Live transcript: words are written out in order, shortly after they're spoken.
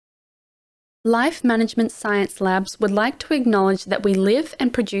Life Management Science Labs would like to acknowledge that we live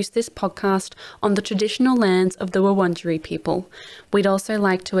and produce this podcast on the traditional lands of the Wurundjeri people. We'd also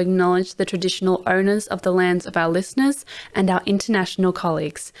like to acknowledge the traditional owners of the lands of our listeners and our international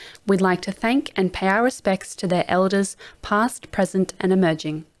colleagues. We'd like to thank and pay our respects to their elders, past, present, and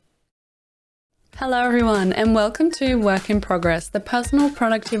emerging. Hello everyone and welcome to Work in Progress, the Personal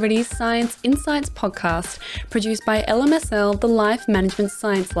Productivity Science Insights podcast produced by LMSL, the Life Management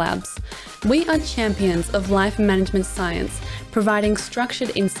Science Labs. We are champions of life management science, providing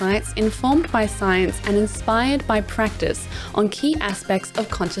structured insights informed by science and inspired by practice on key aspects of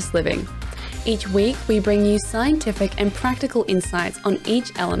conscious living. Each week, we bring you scientific and practical insights on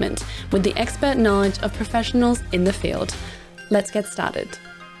each element with the expert knowledge of professionals in the field. Let's get started.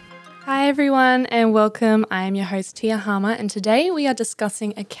 Hi everyone and welcome. I am your host Tia Harmer and today we are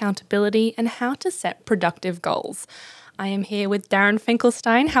discussing accountability and how to set productive goals. I am here with Darren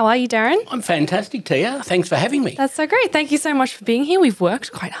Finkelstein. How are you, Darren? I'm fantastic, Tia. Thanks for having me. That's so great. Thank you so much for being here. We've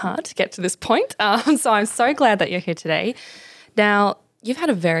worked quite hard to get to this point, so I'm so glad that you're here today. Now, you've had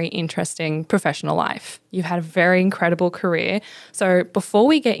a very interesting professional life. You've had a very incredible career. So before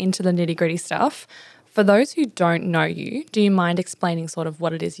we get into the nitty-gritty stuff, for those who don't know you, do you mind explaining sort of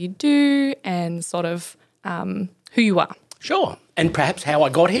what it is you do and sort of who you are? Sure. And perhaps how I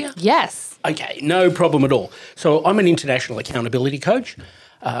got here? Yes. Okay, no problem at all. So I'm an international accountability coach,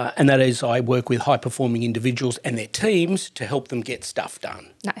 and that is I work with high-performing individuals and their teams to help them get stuff done.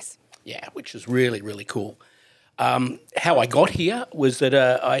 Nice. Yeah, which is really, really cool. How I got here was that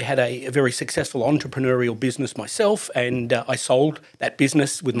I had a very successful entrepreneurial business myself and I sold that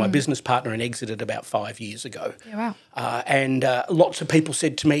business with my business partner and exited about 5 years ago. Yeah, wow. And lots of people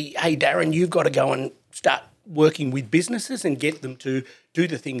said to me, hey, Darren, you've got to go and start working with businesses and get them to do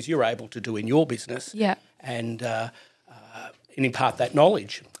the things you're able to do in your business and impart that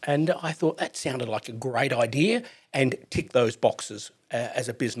knowledge. And I thought that sounded like a great idea and tick those boxes as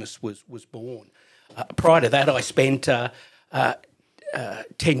a business was born. Prior to that, I spent 10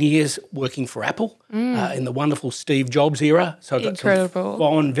 years working for Apple in the wonderful Steve Jobs era. So I've got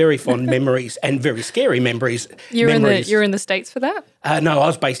some very fond memories and very scary memories. You're in the States for that? No, I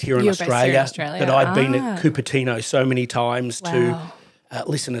was based here in Australia. But I'd been at Cupertino so many times to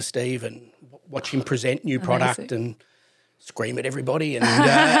listen to Steve and watch him present new product and scream at everybody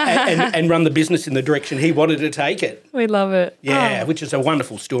and run the business in the direction he wanted to take it. We love it. Yeah, which is a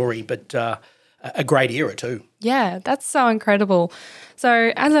wonderful story, but a great era too. Yeah, that's so incredible.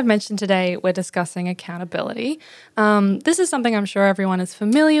 So as I've mentioned today, we're discussing accountability. This is something I'm sure everyone is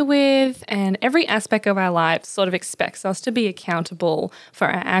familiar with, and every aspect of our lives sort of expects us to be accountable for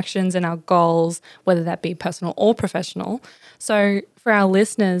our actions and our goals, whether that be personal or professional. So for our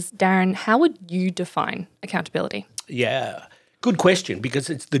listeners, Darren, how would you define accountability? Yeah, good question,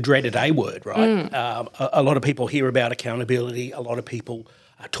 because it's the dreaded A word, right? A lot of people hear about accountability. A lot of people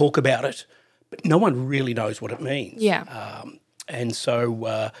talk about it, but no one really knows what it means. Yeah. And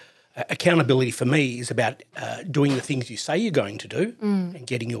so accountability for me is about doing the things you say you're going to do and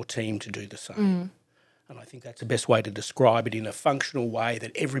getting your team to do the same. And I think that's the best way to describe it in a functional way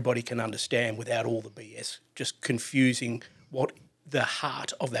that everybody can understand without all the BS, just confusing what the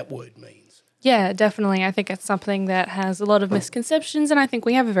heart of that word means. Yeah, definitely. I think it's something that has a lot of misconceptions, and I think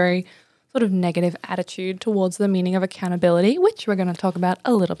we have a very sort of negative attitude towards the meaning of accountability, which we're going to talk about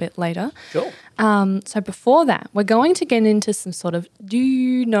a little bit later. Sure. So before that, we're going to get into some sort of do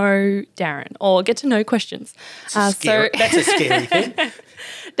you know Darren or get to know questions. That's a scary thing.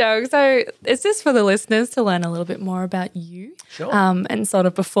 No, so it's just for the listeners to learn a little bit more about you. Sure. And sort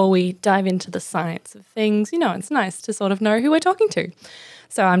of before we dive into the science of things, it's nice to sort of know who we're talking to.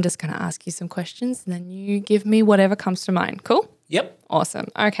 So I'm just going to ask you some questions and then you give me whatever comes to mind. Cool? Yep. Awesome.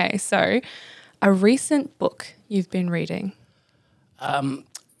 Okay, so a recent book you've been reading.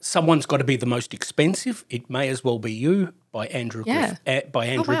 Someone's Got to Be the Most Expensive. It May As Well Be You by Andrew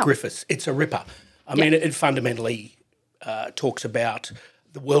Griffiths. It's a ripper. I mean, it fundamentally talks about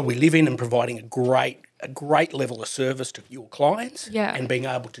the world we live in and providing a great level of service to your clients and being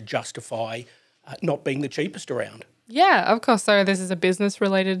able to justify not being the cheapest around. Yeah, of course. So this is a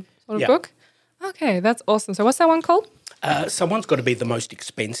business-related sort of book? Okay, that's awesome. So what's that one called? Someone's Got to Be the Most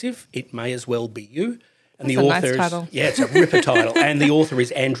Expensive. It May As Well Be You. And that's the author nice title. Yeah, it's a ripper title. And the author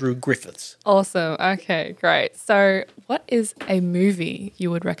is Andrew Griffiths. Awesome. Okay, great. So what is a movie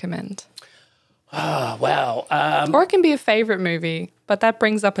you would recommend? Oh, wow. Or it can be a favourite movie, but that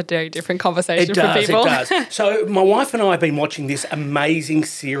brings up a very different conversation for people. It does. So my wife and I have been watching this amazing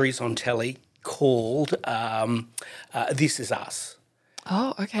series on telly called This Is Us.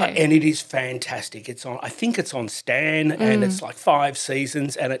 Oh, okay. And it is fantastic. I think it's on Stan, and it's like 5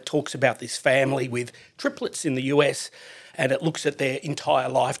 seasons, and it talks about this family with triplets in the US, and it looks at their entire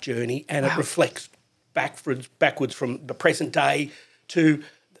life journey, and it reflects backwards from the present day to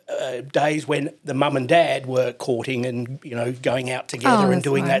days when the mum and dad were courting and, going out together and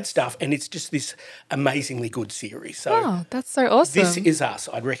doing that stuff. And it's just this amazingly good series. So that's so awesome. This Is Us.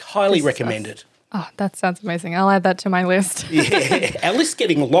 I'd highly recommend it. Oh, that sounds amazing. I'll add that to my list. Yeah, our list's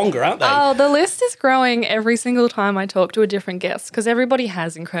getting longer, aren't they? Oh, the list is growing every single time I talk to a different guest because everybody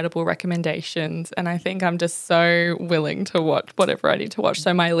has incredible recommendations, and I think I'm just so willing to watch whatever I need to watch.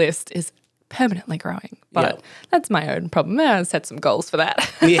 So my list is permanently growing, but that's my own problem. I'll set some goals for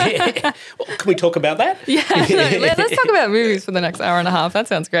that. Yeah. Well, can we talk about that? Yeah, let's talk about movies for the next hour and a half. That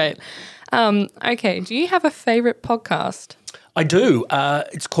sounds great. Okay, do you have a favourite podcast? I do.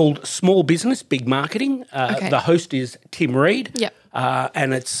 It's called Small Business, Big Marketing. The host is Tim Reed. Yep.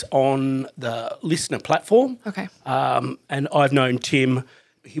 And it's on the Listener platform. Okay. And I've known Tim.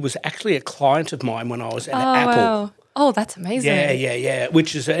 He was actually a client of mine when I was at Apple. Wow. Oh, that's amazing. Yeah,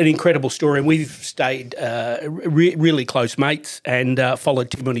 which is an incredible story. And we've stayed really close mates and followed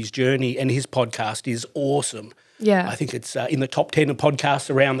Tim on his journey, and his podcast is awesome. Yeah. I think it's in the top 10 of podcasts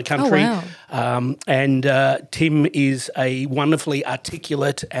around the country. Oh, wow. And Tim is a wonderfully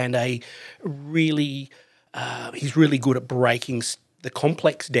articulate and he's really good at breaking the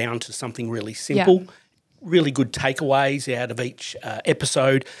complex down to something really simple. Yeah. Really good takeaways out of each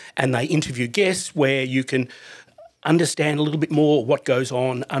episode, and they interview guests where you can understand a little bit more what goes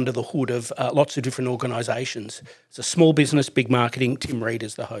on under the hood of lots of different organisations. It's a Small Business, Big Marketing. Tim Reed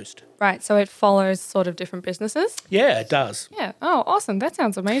is the host. Right, so it follows sort of different businesses? Yeah, it does. Yeah. Oh, awesome. That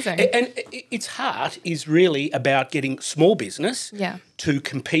sounds amazing. And its heart is really about getting small business to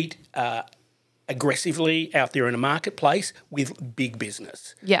compete aggressively out there in a marketplace with big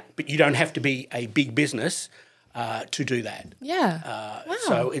business. Yeah. But you don't have to be a big business to do that. Yeah. Wow.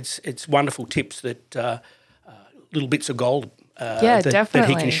 So it's wonderful tips that little bits of gold that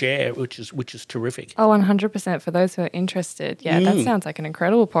he can share, which is terrific. Oh, 100% for those who are interested. Yeah, that sounds like an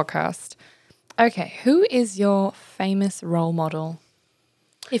incredible podcast. Okay, who is your famous role model,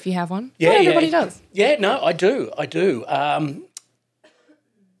 if you have one? Yeah, Not everybody does. Yeah, no, I do.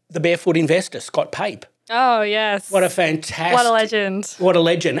 The Barefoot Investor, Scott Pape. Oh, yes. What a fantastic... What a legend. What a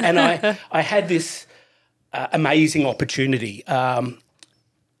legend. And I had this amazing opportunity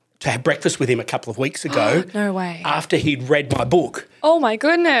to have breakfast with him a couple of weeks ago. No way. After he'd read my book. Oh, my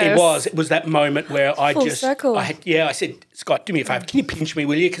goodness. It was that moment where I said, Scott, do me a favour, can you pinch me,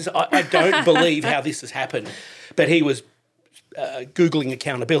 will you? Because I don't believe how this has happened. But he was Googling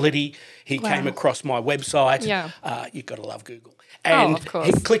accountability. He came across my website. Yeah. You've got to love Google. And of course.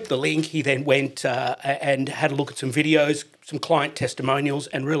 he clicked the link. He then went and had a look at some videos, some client testimonials,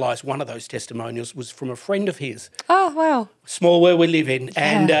 and realised one of those testimonials was from a friend of his. Oh, wow. Small world we live in.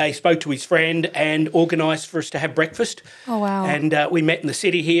 And he spoke to his friend and organised for us to have breakfast. Oh, wow. And we met in the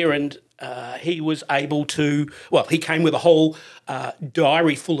city here, and he was able to, he came with a whole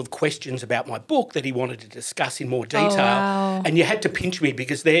diary full of questions about my book that he wanted to discuss in more detail. Oh, wow. And you had to pinch me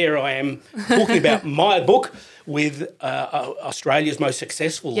because there I am talking about my book with Australia's most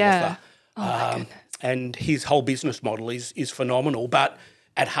successful author. Oh, my goodness. And his whole business model is phenomenal, but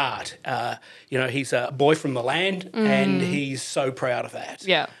at heart, he's a boy from the land and he's so proud of that.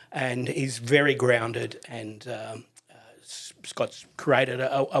 Yeah. And he's very grounded, and Scott's created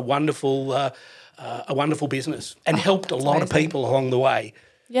a wonderful business and helped a lot of people along the way.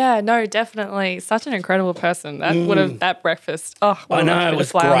 Yeah, no, definitely. Such an incredible person. That would have that breakfast. Oh, I know, it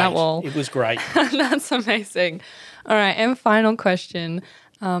was great. On that wall. It was great. That's amazing. All right, and final question.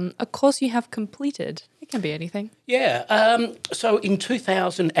 A course you have completed. It can be anything. Yeah. So in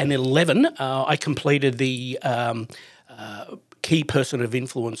 2011, I completed the Key Person of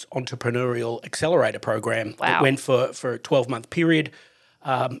Influence Entrepreneurial Accelerator Program. Wow. It went for a 12-month period.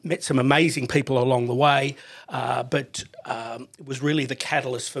 Met some amazing people along the way, but it was really the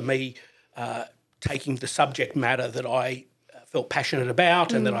catalyst for me taking the subject matter that I felt passionate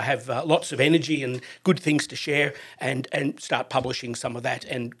about and that I have lots of energy and good things to share, and start publishing some of that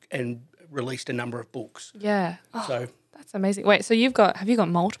and released a number of books. Yeah. Oh, so that's amazing. Wait, so have you got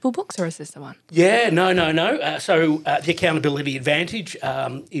multiple books, or is this the one? Yeah, no. So The Accountability Advantage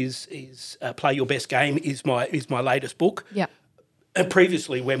is Play Your Best Game is my latest book. Yeah.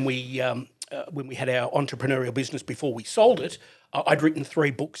 Previously, when we had our entrepreneurial business before we sold it, I'd written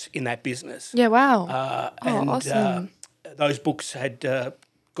 3 books in that business. Yeah, wow. And awesome. those books had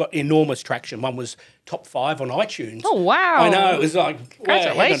got enormous traction. One was top 5 on iTunes. Oh, wow. I know. It was like,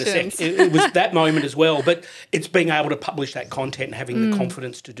 congratulations. Hang on a sec. It was that moment as well. But it's being able to publish that content and having the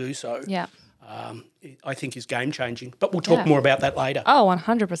confidence to do so, I think is game-changing. But we'll talk more about that later. Oh,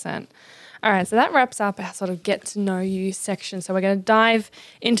 100%. All right, so that wraps up our sort of get to know you section. So we're going to dive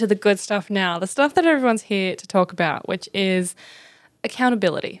into the good stuff now, the stuff that everyone's here to talk about, which is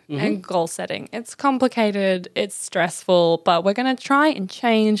accountability and goal setting. It's complicated, it's stressful, but we're going to try and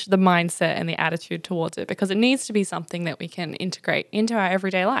change the mindset and the attitude towards it because it needs to be something that we can integrate into our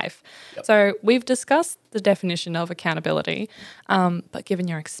everyday life. Yep. So we've discussed the definition of accountability, but given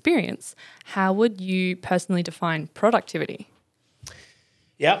your experience, how would you personally define productivity?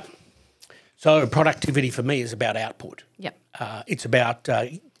 Yep. So productivity for me is about output. Yep. It's about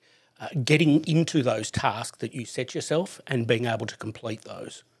getting into those tasks that you set yourself and being able to complete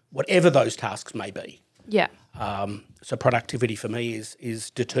those, whatever those tasks may be. Yeah. So productivity for me is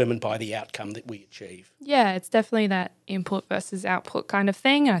determined by the outcome that we achieve. Yeah, it's definitely that input versus output kind of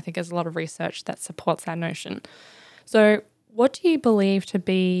thing. And I think there's a lot of research that supports that notion. So what do you believe to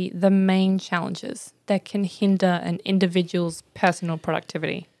be the main challenges that can hinder an individual's personal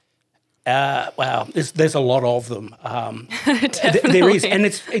productivity? Wow, there's a lot of them. There is, and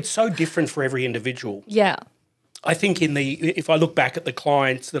it's so different for every individual. Yeah. I think if I look back at the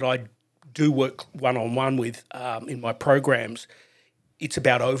clients that I do work one-on-one with in my programs, it's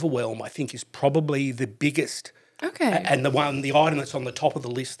about overwhelm, I think, is probably the biggest. Okay. And the item that's on the top of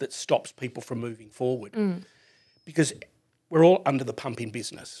the list that stops people from moving forward. Because we're all under the pump in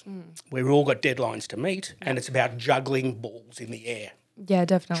business. We've all got deadlines to meet, and it's about juggling balls in the air. Yeah,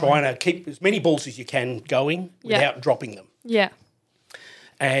 definitely. Trying to keep as many balls as you can going without dropping them. Yeah.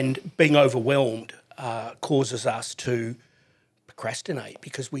 And being overwhelmed causes us to procrastinate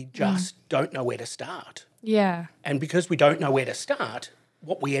because we just don't know where to start. Yeah. And because we don't know where to start,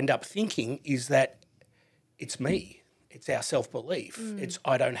 what we end up thinking is that it's me. It's our self-belief. It's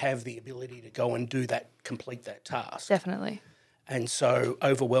I don't have the ability to go and complete that task. Definitely. And so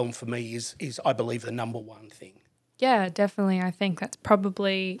overwhelm for me is I believe the number one thing. Yeah, definitely. I think that's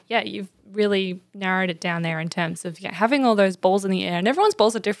probably, you've really narrowed it down there in terms of having all those balls in the air. And everyone's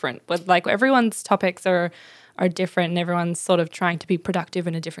balls are different. But like everyone's topics are different and everyone's sort of trying to be productive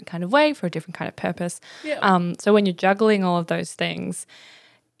in a different kind of way for a different kind of purpose. Yeah. So when you're juggling all of those things,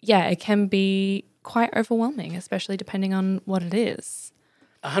 it can be quite overwhelming, especially depending on what it is.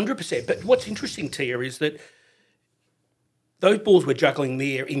 100%. But what's interesting, Tia, is that those balls we're juggling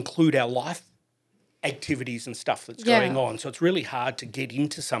there include our life activities and stuff that's going on. So it's really hard to get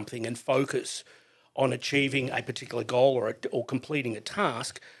into something and focus on achieving a particular goal or completing a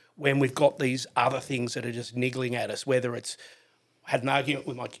task when we've got these other things that are just niggling at us, whether it's I had an argument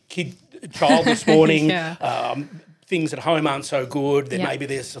with my child this morning, things at home aren't so good, maybe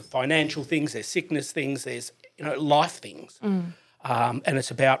there's some financial things, there's sickness things, there's life things. And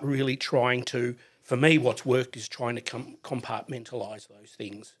it's about really trying to, for me, what's worked is trying to compartmentalise those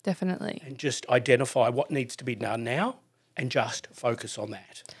things. Definitely. And just identify what needs to be done now and just focus on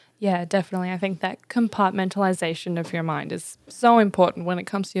that. Yeah, definitely. I think that compartmentalisation of your mind is so important when it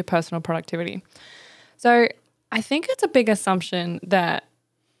comes to your personal productivity. So I think it's a big assumption that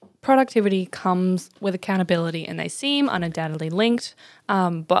productivity comes with accountability and they seem undoubtedly linked.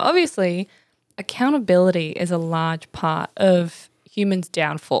 But obviously, accountability is a large part of humans'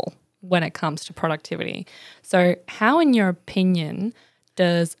 downfall when it comes to productivity. So how, in your opinion,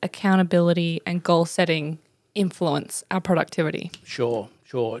 does accountability and goal setting influence our productivity? Sure.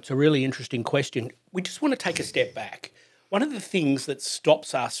 It's a really interesting question. We just want to take a step back. One of the things that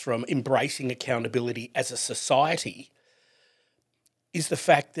stops us from embracing accountability as a society is the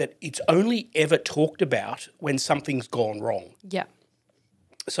fact that it's only ever talked about when something's gone wrong. Yeah.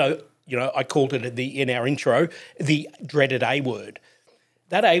 So, I called it in our intro, the dreaded A word.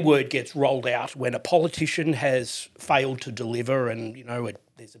 That A word gets rolled out when a politician has failed to deliver and,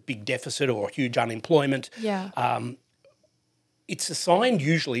 there's a big deficit or huge unemployment. Yeah. It's assigned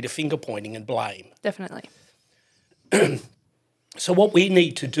usually to finger pointing and blame. Definitely. So what we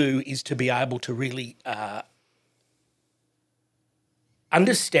need to do is to be able to really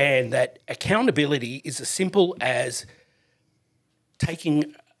understand that accountability is as simple as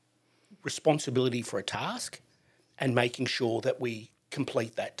taking responsibility for a task and making sure that we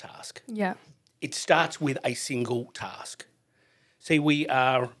complete that task. Yeah. It starts with a single task. See, we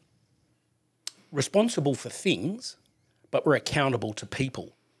are responsible for things, but we're accountable to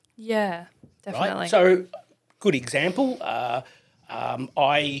people. Yeah, definitely. Right? So, good example, I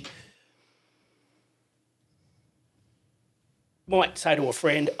might say to a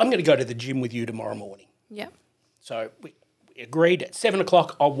friend, I'm going to go to the gym with you tomorrow morning. Yeah. So agreed at 7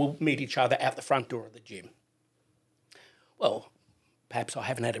 o'clock, I will meet each other out the front door of the gym. Well, perhaps I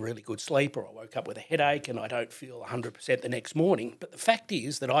haven't had a really good sleep, or I woke up with a headache and I don't feel 100% the next morning. But the fact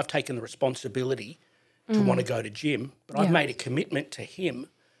is that I've taken the responsibility to want to go to gym, but I've made a commitment to him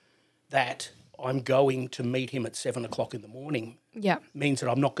that I'm going to meet him at 7 o'clock in the morning. Yeah. Means that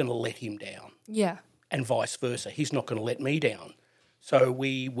I'm not going to let him down. Yeah. And vice versa. He's not going to let me down. So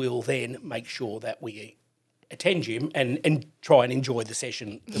we will then make sure that we attend gym and try and enjoy the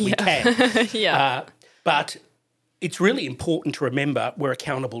session that we can. But it's really important to remember we're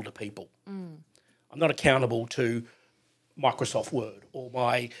accountable to people. I'm not accountable to Microsoft Word, or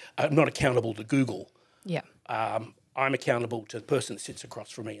I'm not accountable to Google. Yeah. I'm accountable to the person that sits across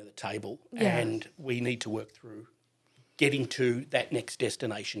from me at the table, and we need to work through getting to that next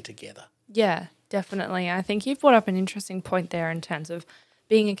destination together. Yeah, definitely. I think you've brought up an interesting point there in terms of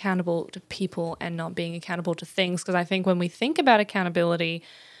being accountable to people and not being accountable to things, because I think when we think about accountability,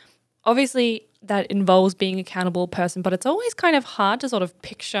 obviously that involves being an accountable person, but it's always kind of hard to sort of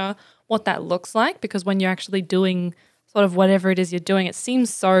picture what that looks like, because when you're actually doing sort of whatever it is you're doing, it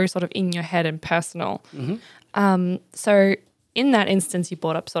seems so sort of in your head and personal. So in that instance, you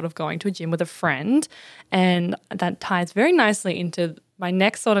brought up sort of going to a gym with a friend, and that ties very nicely into my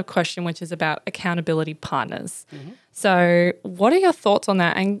next sort of question, which is about accountability partners. So what are your thoughts on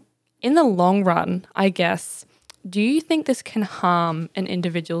that? And in the long run, I guess, do you think this can harm an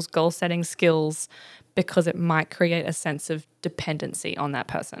individual's goal-setting skills because it might create a sense of dependency on that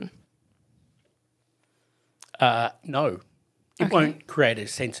person? No. It won't create a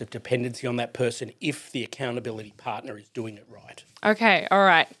sense of dependency on that person if the accountability partner is doing it right. Okay, all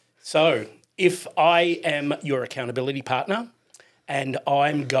right. So if I am your accountability partner and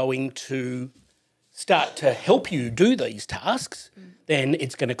I'm going to start to help you do these tasks, then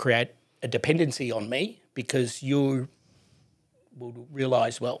it's going to create a dependency on me, because you will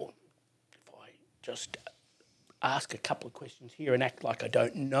realise, well, if I just ask a couple of questions here and act like I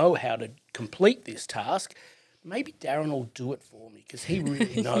don't know how to complete this task, maybe Darren will do it for me because he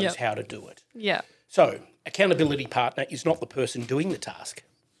really knows how to do it. Yeah. So accountability partner is not the person doing the task.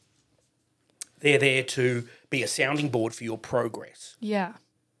 They're there to be a sounding board for your progress. Yeah.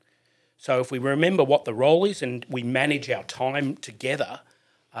 So if we remember what the role is and we manage our time together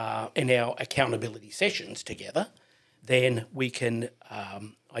in our accountability sessions together, then we can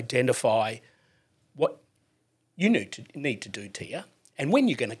identify what you need to do, Tia, and when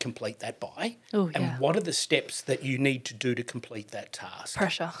you're going to complete that by, and what are the steps that you need to do to complete that task.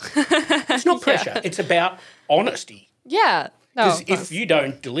 Pressure. It's not pressure. It's about honesty. Yeah. Because if you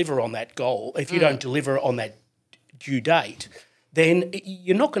don't deliver on that goal, if you don't deliver on that due date, then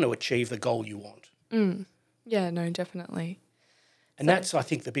you're not going to achieve the goal you want. Yeah, no, definitely. And that's, I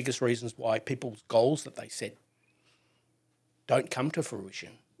think, the biggest reasons why people's goals that they set don't come to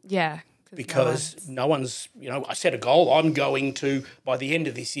fruition. Yeah. Because no one's, I set a goal, I'm going to, by the end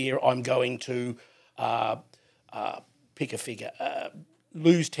of this year, I'm going to pick a figure,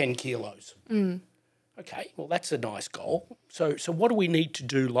 lose 10 kilos. Okay, well, that's a nice goal. So what do we need to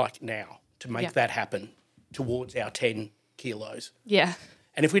do now to make that happen towards our 10 kilos? Yeah.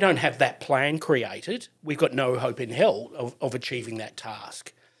 And if we don't have that plan created, we've got no hope in hell of achieving that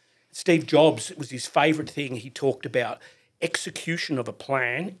task. Steve Jobs, it was his favourite thing, he talked about execution of a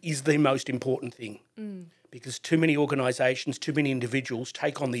plan is the most important thing, because too many organisations, too many individuals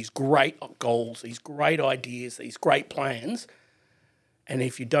take on these great goals, these great ideas, these great plans, and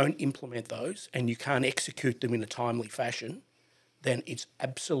if you don't implement those and you can't execute them in a timely fashion, then it's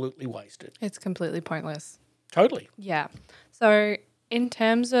absolutely wasted. It's completely pointless. Totally. Yeah. So in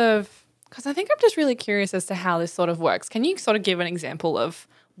terms of, because I think I'm just really curious as to how this sort of works. Can you sort of give an example of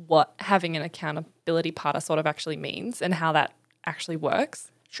what having an accountability partner sort of actually means and how that actually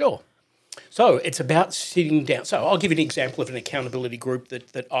works? Sure. So it's about sitting down. So I'll give you an example of an accountability group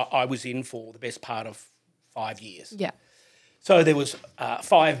that I was in for the best part of 5 years. Yeah. So there was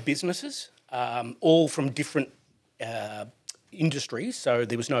 5 businesses, all from different industries. So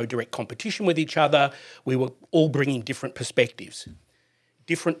there was no direct competition with each other. We were all bringing different perspectives.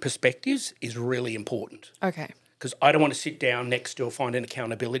 Different perspectives is really important. Okay. Because I don't want to sit down next to or find an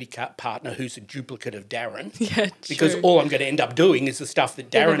accountability partner who's a duplicate of Darren. Yeah, true. Because all I'm going to end up doing is the stuff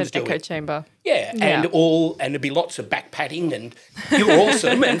that Darren's doing. Echo chamber. Yeah, and there'll be lots of back patting and you're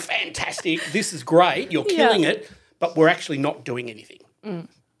awesome and fantastic. This is great. You're killing it, but we're actually not doing anything.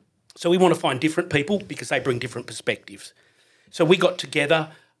 So we want to find different people because they bring different perspectives. So we got together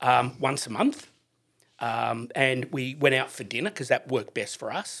once a month and we went out for dinner because that worked best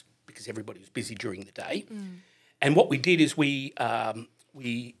for us because everybody was busy during the day. And what we did is we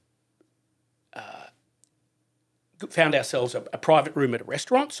found ourselves a private room at a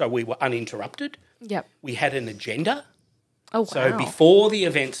restaurant, so we were uninterrupted. Yep. We had an agenda. Oh, wow. So before the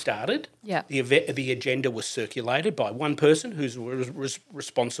event started, Yep. the agenda was circulated by one person who's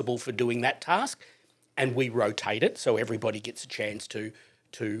responsible for doing that task, and we rotate it so everybody gets a chance to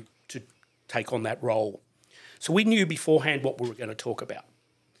take on that role. So we knew beforehand what we were going to talk about.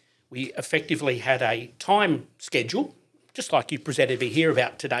 We effectively had a time schedule, just like you presented me here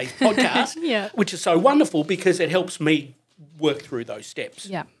about today's podcast, Yeah. which is so wonderful because it helps me work through those steps.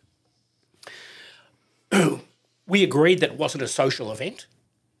 Yeah. We agreed that it wasn't a social event.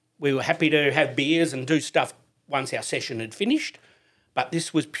 We were happy to have beers and do stuff once our session had finished, but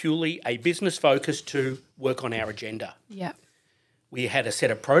this was purely a business focus to work on our agenda. Yeah. We had a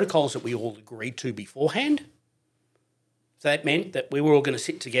set of protocols that we all agreed to beforehand. So that meant that we were all going to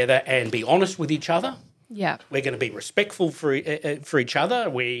sit together and be honest with each other. Yeah. We're going to be respectful for each other.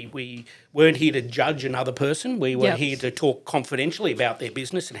 We weren't here to judge another person. We were here to talk confidentially about their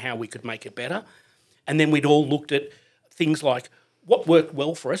business and how we could make it better. And then we'd all looked at things like what worked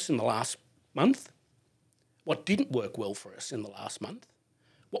well for us in the last month, what didn't work well for us in the last month,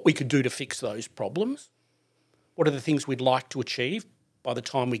 what we could do to fix those problems, what are the things we'd like to achieve by the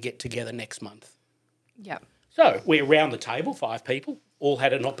time we get together next month. Yeah. So we're around the table, 5 people, all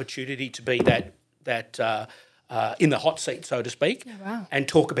had an opportunity to be that in the hot seat, so to speak, and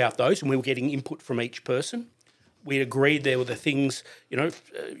talk about those, and we were getting input from each person. We agreed there were the things,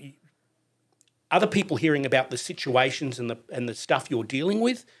 other people hearing about the situations and the stuff you're dealing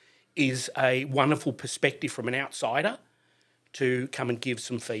with is a wonderful perspective from an outsider to come and give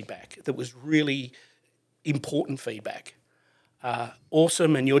some feedback that was really important feedback.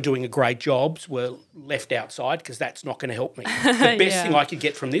 Awesome, and you're doing a great job, were left outside because that's not going to help me. The best thing I could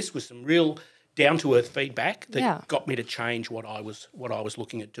get from this was some real down-to-earth feedback that got me to change what I was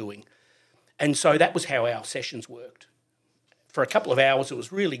looking at doing. And so that was how our sessions worked. For a couple of hours, it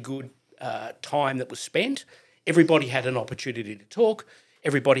was really good time that was spent. Everybody had an opportunity to talk.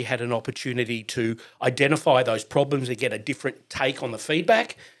 Everybody had an opportunity to identify those problems and get a different take on the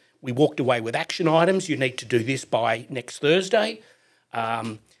feedback. We walked away with action items. You need to do this by next Thursday.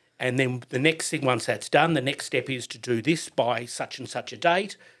 And then the next thing, once that's done, the next step is to do this by such and such a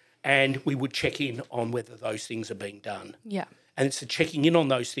date. And we would check in on whether those things are being done. Yeah. And it's the checking in on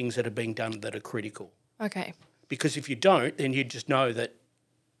those things that are being done that are critical. Okay. Because if you don't, then you just know that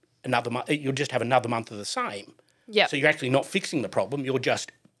you'll just have another month of the same. Yeah. So you're actually not fixing the problem. You're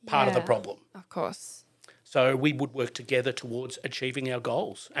just part of the problem. Of course. So we would work together towards achieving our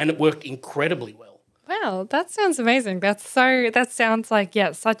goals. And it worked incredibly well. Wow, that sounds amazing. That sounds like,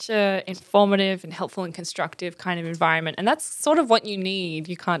 such a informative and helpful and constructive kind of environment. And that's sort of what you need.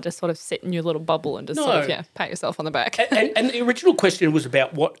 You can't just sort of sit in your little bubble and just pat yourself on the back. And the original question was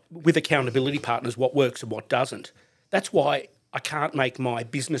about with accountability partners, what works and what doesn't. That's why I can't make my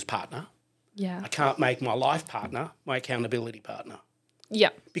business partner, I can't make my life partner my accountability partner. Yeah.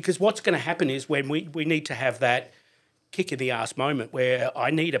 Because what's going to happen is when we need to have that kick in the ass moment where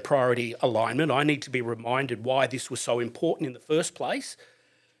I need a priority alignment, I need to be reminded why this was so important in the first place.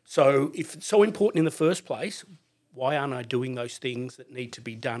 So if it's so important in the first place, why aren't I doing those things that need to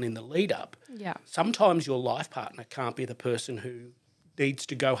be done in the lead up? Yeah. Sometimes your life partner can't be the person who needs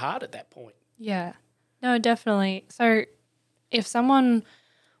to go hard at that point. Yeah. No, definitely. So if someone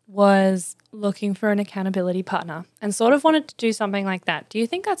was looking for an accountability partner and sort of wanted to do something like that, do you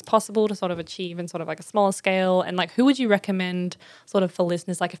think that's possible to sort of achieve in sort of like a smaller scale? And like, who would you recommend sort of for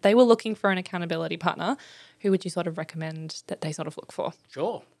listeners? Like if they were looking for an accountability partner, who would you sort of recommend that they sort of look for?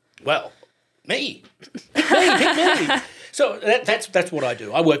 Sure. Well, me. me. So that's what I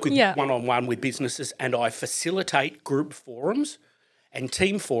do. I work with one-on-one with businesses, and I facilitate group forums and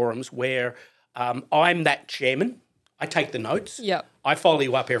team forums where I'm that chairman. I take the notes. Yep. I follow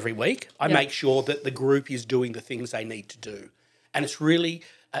you up every week. I make sure that the group is doing the things they need to do. And it's really,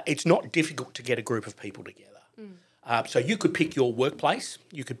 it's not difficult to get a group of people together. So you could pick your workplace.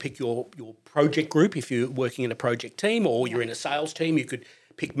 You could pick your project group if you're working in a project team, or you're in a sales team. You could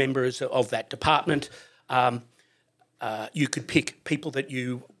pick members of that department. You could pick people that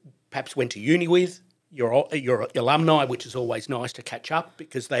you perhaps went to uni with, your alumni, which is always nice to catch up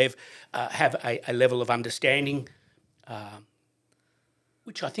because they have a level of understanding,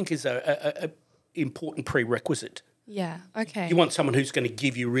 which I think is a important prerequisite. Yeah, okay. You want someone who's going to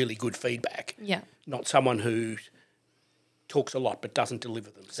give you really good feedback, not someone who talks a lot but doesn't deliver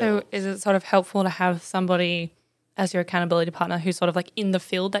themselves. So is it sort of helpful to have somebody as your accountability partner who's sort of like in the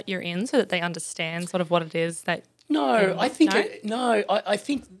field that you're in so that they understand sort of what it is that... I think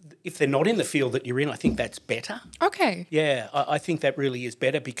if they're not in the field that you're in, I think that's better. Okay. Yeah, I think that really is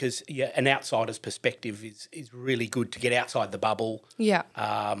better because an outsider's perspective is really good to get outside the bubble. Yeah.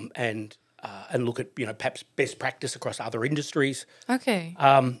 And look at perhaps best practice across other industries. Okay.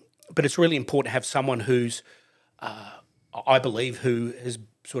 But it's really important to have someone who's, I believe, who has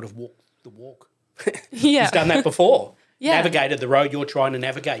sort of walked the walk. Yeah. Who's done that before. Yeah. Navigated the road you're trying to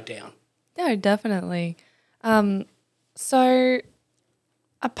navigate down. No, definitely. So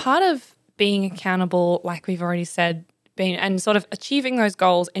a part of being accountable, like we've already said, and sort of achieving those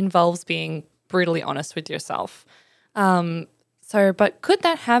goals involves being brutally honest with yourself. But could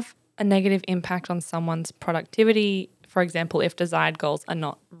that have a negative impact on someone's productivity, for example, if desired goals are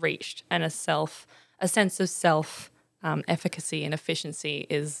not reached and a sense of self efficacy and efficiency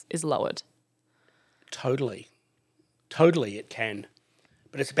is lowered? Totally it can.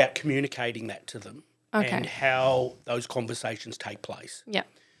 But it's about communicating that to them and how those conversations take place. Yeah.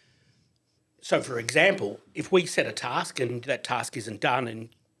 So, for example, if we set a task and that task isn't done and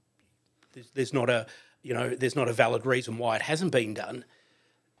there's not a valid reason why it hasn't been done,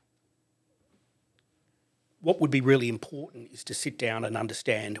 what would be really important is to sit down and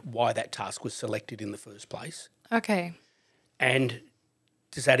understand why that task was selected in the first place. Okay. And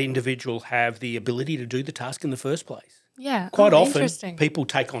does that individual have the ability to do the task in the first place? Yeah. Quite often, people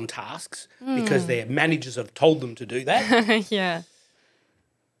take on tasks because their managers have told them to do that. Yeah.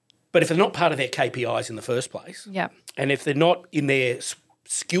 But if they're not part of their KPIs in the first place, yeah, and if they're not in their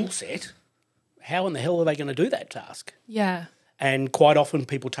skill set, how in the hell are they going to do that task? Yeah. And quite often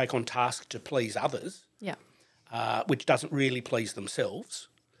people take on tasks to please others, yeah, which doesn't really please themselves.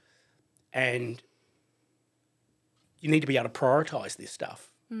 And you need to be able to prioritise this stuff.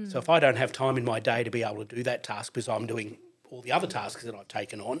 So if I don't have time in my day to be able to do that task because I'm doing all the other tasks that I've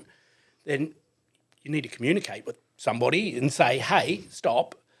taken on, then you need to communicate with somebody and say, hey,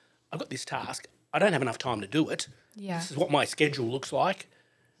 stop, I've got this task. I don't have enough time to do it. Yeah. This is what my schedule looks like.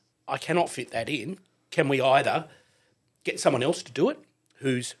 I cannot fit that in. Can we either get someone else to do it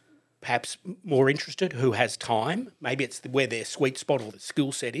who's perhaps more interested, who has time, maybe it's where their sweet spot or the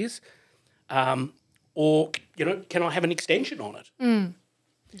skill set is, or, can I have an extension on it?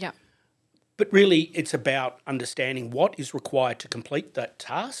 Yeah. But really it's about understanding what is required to complete that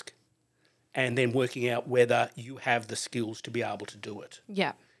task and then working out whether you have the skills to be able to do it.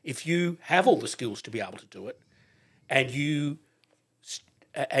 Yeah. If you have all the skills to be able to do it and you've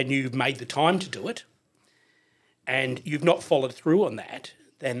made the time to do it and you've not followed through on that,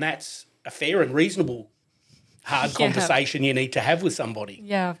 then that's a fair and reasonable hard conversation you need to have with somebody.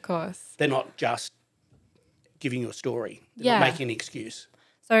 Yeah, of course. They're not just giving you a story. They're not making an excuse.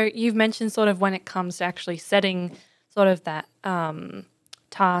 So you've mentioned sort of when it comes to actually setting sort of that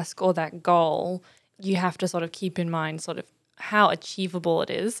task or that goal, you have to sort of keep in mind sort of how achievable it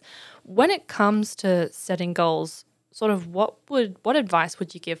is. When it comes to setting goals, sort of what advice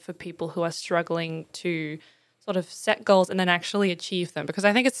would you give for people who are struggling to sort of set goals and then actually achieve them? Because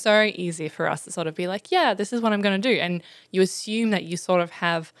I think it's so easy for us to sort of be like, yeah, this is what I'm going to do. And you assume that you sort of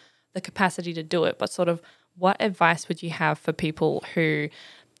have the capacity to do it, but sort of what advice would you have for people who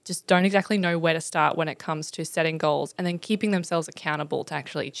just don't exactly know where to start when it comes to setting goals and then keeping themselves accountable to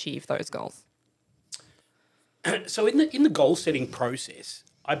actually achieve those goals? So in the goal setting process,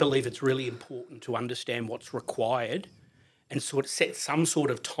 I believe it's really important to understand what's required and sort of set some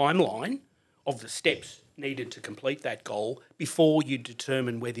sort of timeline of the steps needed to complete that goal before you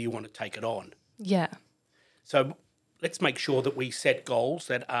determine whether you want to take it on. Yeah. So let's make sure that we set goals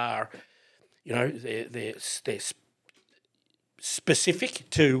that are, they're specific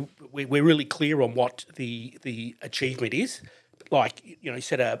to, we're really clear on what the achievement is. Like, you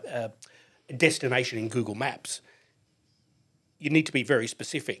set a destination in Google Maps. You need to be very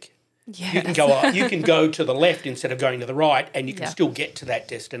specific. Yes. You can go to the left instead of going to the right, and you can still get to that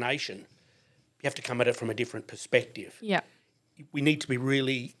destination. You have to come at it from a different perspective. Yeah. We need to be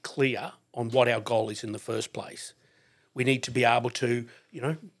really clear on what our goal is in the first place. We need to be able to,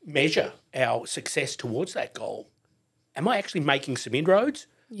 measure our success towards that goal. Am I actually making some inroads?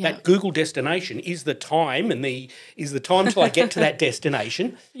 Yeah. That Google destination is the time till I get to that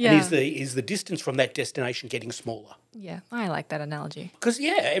destination, and is the distance from that destination getting smaller? Yeah, I like that analogy. Because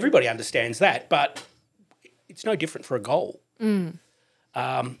everybody understands that, but it's no different for a goal. We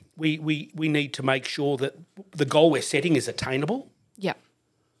need to make sure that the goal we're setting is attainable. Yeah.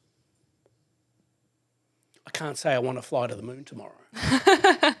 I can't say I want to fly to the moon tomorrow.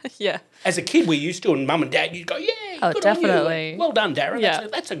 Yeah. As a kid, we used to, and Mum and Dad, you'd go, good definitely. on you. Well done, Darren. Yeah.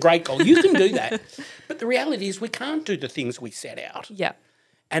 That's a great goal. You can do that. But the reality is we can't do the things we set out. Yeah.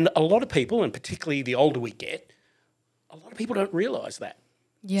 And a lot of people, and particularly the older we get, a lot of people don't realise that.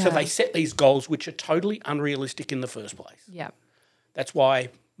 Yeah. So they set these goals which are totally unrealistic in the first place. Yeah. That's why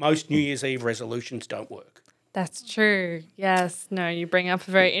most New Year's Eve resolutions don't work. That's true. Yes. No, you bring up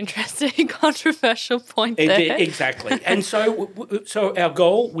a very interesting, controversial point there. Exactly. And so our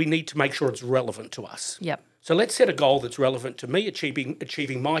goal, we need to make sure it's relevant to us. Yep. So let's set a goal that's relevant to me achieving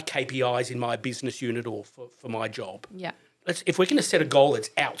my KPIs in my business unit or for my job. Yeah. If we're going to set a goal that's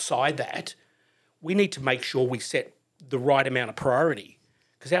outside that, we need to make sure we set the right amount of priority,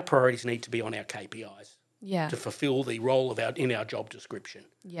 because our priorities need to be on our KPIs to fulfil the role in our job description.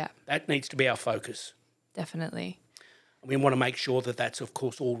 Yeah. That needs to be our focus. Definitely. We want to make sure that that's, of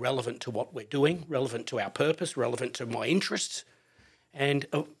course, all relevant to what we're doing, relevant to our purpose, relevant to my interests, and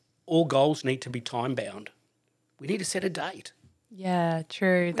all goals need to be time-bound. We need to set a date. Yeah,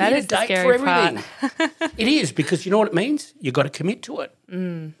 true. That is the scary part. It is, because you know what it means? You've got to commit to it.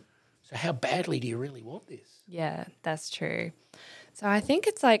 So how badly do you really want this? Yeah, that's true. So I think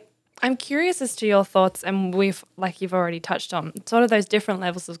it's like, I'm curious as to your thoughts, and you've already touched on, sort of those different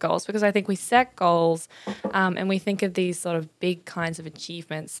levels of goals, because I think we set goals and we think of these sort of big kinds of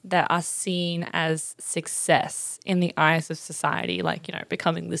achievements that are seen as success in the eyes of society, like,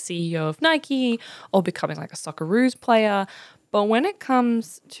 becoming the CEO of Nike or becoming like a Socceroos player. But when it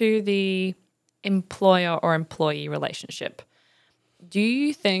comes to the employer or employee relationship, do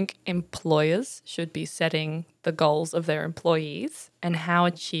you think employers should be setting the goals of their employees, and how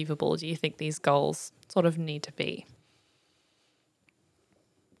achievable do you think these goals sort of need to be?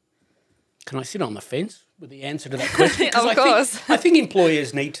 Can I sit on the fence with the answer to that question? Of course. I think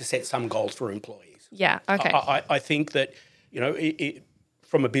employers need to set some goals for employees. Yeah, okay. I think that,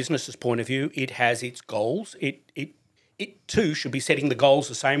 from a business's point of view, it has its goals. It too should be setting the goals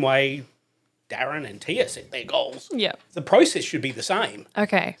the same way Darren and Tia set their goals. Yeah. The process should be the same.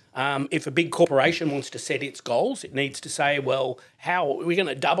 Okay. If a big corporation wants to set its goals, it needs to say, well, how are we going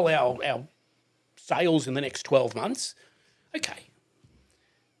to double our sales in the next 12 months? Okay.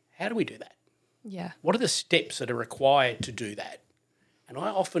 How do we do that? Yeah. What are the steps that are required to do that? And I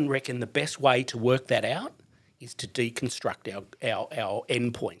often reckon the best way to work that out is to deconstruct our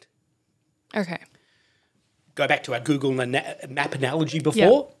endpoint. Okay. Go back to our Google map analogy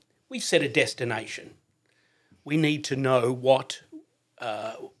before. Yep. We set a destination. We need to know what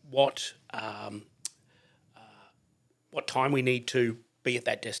time we need to be at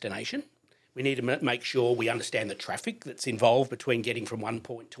that destination. We need to make sure we understand the traffic that's involved between getting from one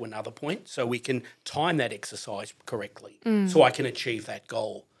point to another point, so we can time that exercise correctly, so I can achieve that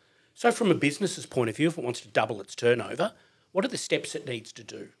goal. So from a business's point of view, if it wants to double its turnover, what are the steps it needs to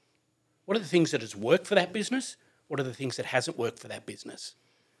do? What are the things that has worked for that business? What are the things that hasn't worked for that business?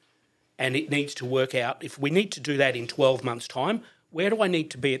 And it needs to work out, if we need to do that in 12 months' time, where do I need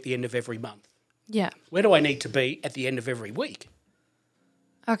to be at the end of every month? Yeah. Where do I need to be at the end of every week?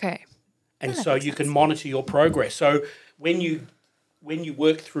 Okay. And so you can monitor your progress. So when you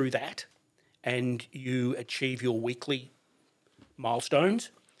work through that and you achieve your weekly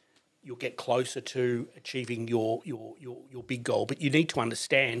milestones, you'll get closer to achieving your big goal. But you need to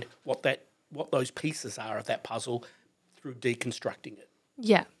understand what those pieces are of that puzzle through deconstructing it.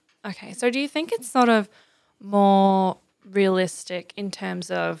 Yeah. Okay. So do you think it's sort of more realistic in terms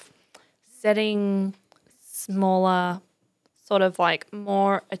of setting smaller, sort of like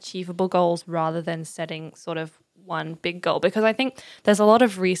more achievable goals rather than setting sort of one big goal? Because I think there's a lot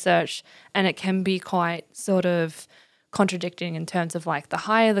of research and it can be quite sort of contradicting in terms of like the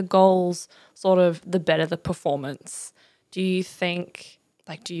higher the goals, sort of the better the performance. Do you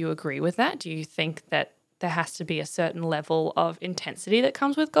agree with that? Do you think that there has to be a certain level of intensity that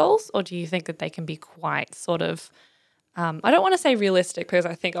comes with goals, or do you think that they can be quite sort of, I don't want to say realistic, because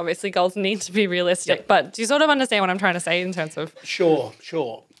I think obviously goals need to be realistic, yep. But do you sort of understand what I'm trying to say in terms of? Sure.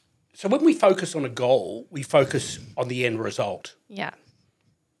 So when we focus on a goal, we focus on the end result. Yeah.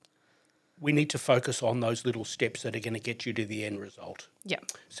 We need to focus on those little steps that are going to get you to the end result. Yeah.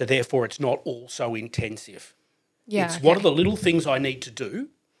 So therefore it's not all so intensive. Yeah. It's what are the little things I need to do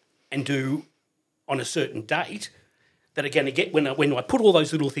and do on a certain date that are going to get, when I put all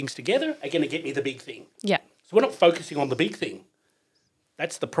those little things together, are going to get me the big thing. Yeah. So we're not focusing on the big thing.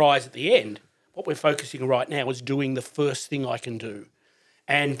 That's the prize at the end. What we're focusing on right now is doing the first thing I can do.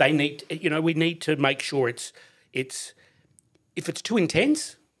 And we need to make sure if it's too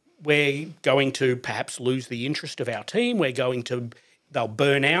intense, we're going to perhaps lose the interest of our team. They'll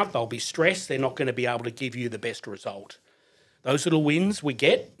burn out, they'll be stressed, they're not going to be able to give you the best result. Those little wins we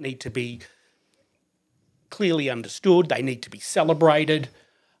get need to be clearly understood. They need to be celebrated.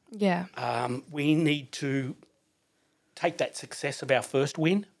 Yeah. We need to take that success of our first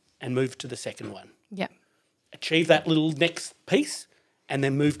win and move to the second one. Yeah. Achieve that little next piece and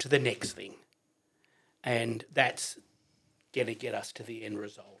then move to the next thing. And that's going to get us to the end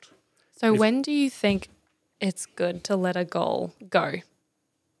result. So when do you think it's good to let a goal go?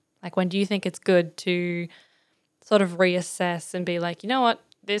 Like, when do you think it's good to sort of reassess and be like, you know what,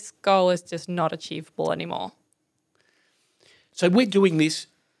 this goal is just not achievable anymore? So we're doing this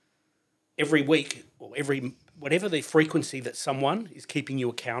every week or whatever the frequency that someone is keeping you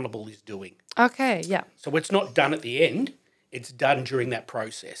accountable is doing. Okay, yeah. So it's not done at the end, it's done during that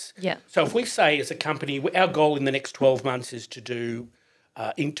process. Yeah. So if we say as a company, our goal in the next 12 months is to do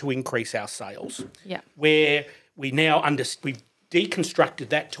to increase our sales. Yeah. Where we now we've deconstructed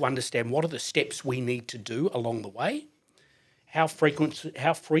that to understand what are the steps we need to do along the way. How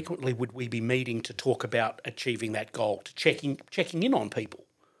frequently would we be meeting to talk about achieving that goal, to checking in on people?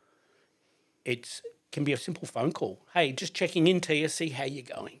 It can be a simple phone call. Hey, just checking in to you, see how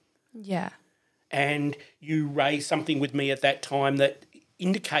you're going. Yeah. And you raise something with me at that time that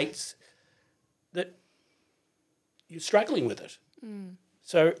indicates that you're struggling with it.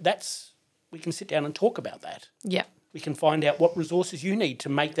 So we can sit down and talk about that. Yeah. We can find out what resources you need to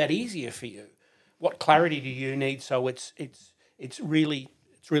make that easier for you. What clarity do you need so it's really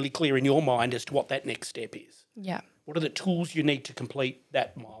clear in your mind as to what that next step is. Yeah. What are the tools you need to complete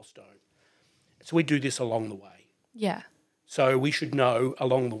that milestone? So we do this along the way. Yeah. So we should know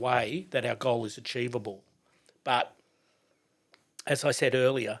along the way that our goal is achievable. But as I said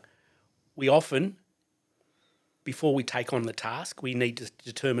earlier, we often, before we take on the task, we need to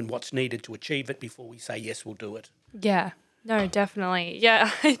determine what's needed to achieve it before we say, yes, we'll do it. Yeah. No, definitely. Yeah,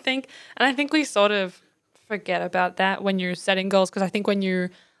 I think we sort of forget about that when you're setting goals, because I think when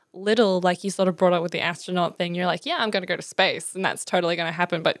you're little, like you sort of brought up with the astronaut thing, you're like, yeah, I'm going to go to space and that's totally going to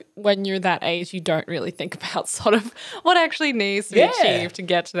happen. But when you're that age, you don't really think about sort of what actually needs to be achieved to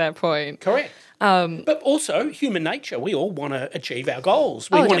get to that point. Correct. But also human nature, we all want to achieve our goals.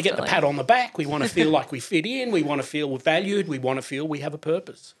 We want to get the pat on the back. We want to feel like we fit in. We want to feel valued. We want to feel we have a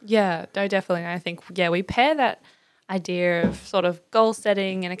purpose. Yeah, no, definitely. I think, we pair that idea of sort of goal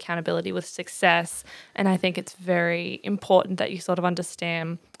setting and accountability with success. And I think it's very important that you sort of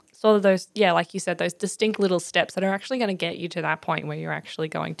understand sort of those, like you said, those distinct little steps that are actually going to get you to that point where you're actually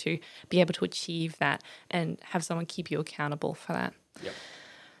going to be able to achieve that and have someone keep you accountable for that. Yep.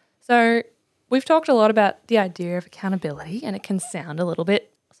 So we've talked a lot about the idea of accountability, and it can sound a little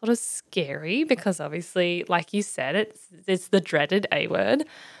bit sort of scary because obviously, like you said, it's the dreaded A word.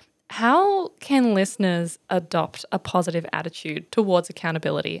 How can listeners adopt a positive attitude towards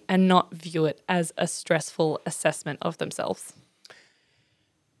accountability and not view it as a stressful assessment of themselves?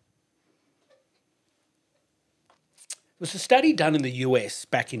 There was a study done in the US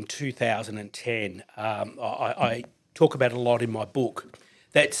back in 2010. I talk about it a lot in my book,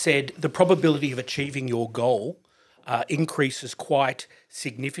 that said the probability of achieving your goal increases quite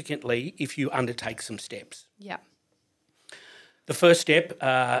significantly if you undertake some steps. Yeah. The first step,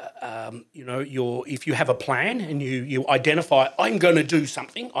 if you have a plan and you identify, I'm going to do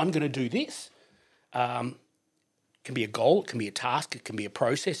something, I'm going to do this. It can be a goal, it can be a task, it can be a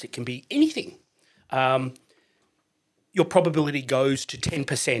process, it can be anything. Your probability goes to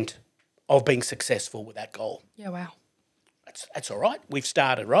 10% of being successful with that goal. Yeah, wow. That's all right. We've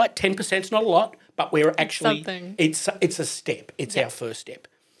started, right? 10%'s not a lot, but we're actually, it's a step. It's our first step.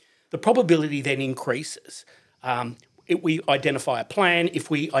 The probability then increases. If we identify a plan, if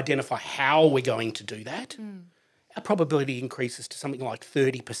we identify how we're going to do that, our probability increases to something like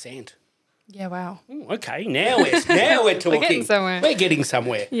 30%. Yeah, wow. Okay, now we're talking. We're getting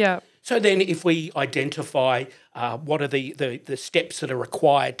somewhere. Yeah. So then if we identify what are the steps that are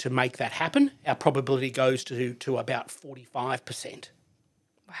required to make that happen, our probability goes to about 45%.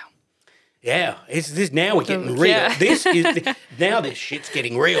 Wow. Yeah, now we're getting real. Yeah. Now this shit's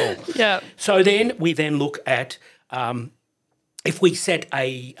getting real. Yeah. So then we look at if we set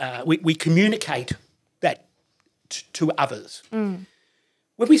we communicate that to others. When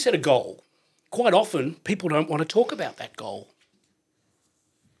we set a goal, quite often people don't want to talk about that goal.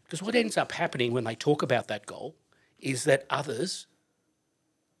 Because what ends up happening when they talk about that goal is that others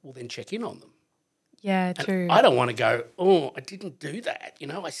will then check in on them. Yeah, true. And I don't want to go, I didn't do that.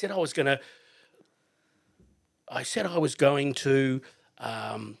 I said I was going to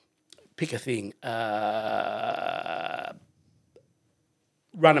pick a thing, run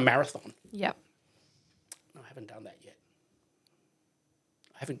a marathon. Yep. No, I haven't done that yet.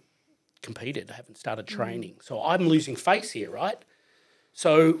 I haven't competed. I haven't started training. So I'm losing face here, right?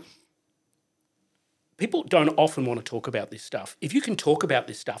 So people don't often want to talk about this stuff. If you can talk about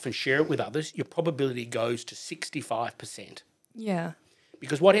this stuff and share it with others, your probability goes to 65%. Yeah.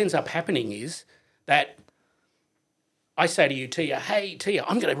 Because what ends up happening is that I say to you, Tia, hey, Tia,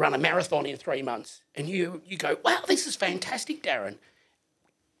 I'm going to run a marathon in 3 months. And you go, wow, this is fantastic, Darren.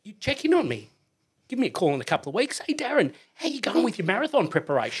 You check in on me. Give me a call in a couple of weeks. Hey, Darren, how you going with your marathon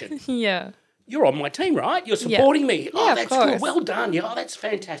preparation? Yeah. You're on my team, right? You're supporting me. Oh, that's course. good. Well done. Yeah, oh, that's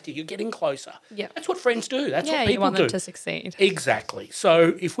fantastic. You're getting closer. Yeah. That's what friends do. That's what people do. You want them to succeed. Exactly.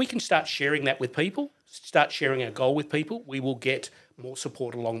 So if we can start sharing that with people, start sharing our goal with people, we will get more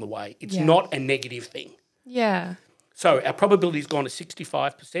support along the way. It's not a negative thing. Yeah. So our probability has gone to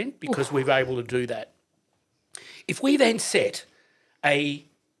 65% because we've able to do that. If we then set a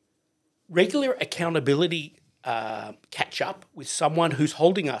regular accountability catch up with someone who's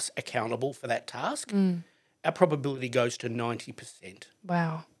holding us accountable for that task, our probability goes to 90%.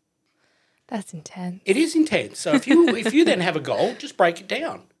 Wow. That's intense. It is intense. So if you then have a goal, just break it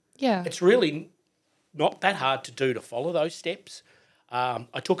down. Yeah. It's really not that hard to do to follow those steps.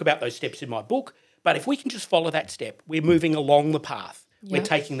 I talk about those steps in my book, but if we can just follow that step, we're moving along the path. Yeah. We're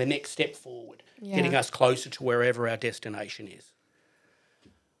taking the next step forward, getting us closer to wherever our destination is.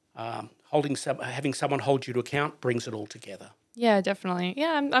 Having someone hold you to account brings it all together. Yeah, definitely.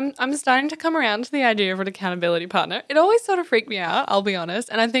 Yeah, I'm starting to come around to the idea of an accountability partner. It always sort of freaked me out, I'll be honest.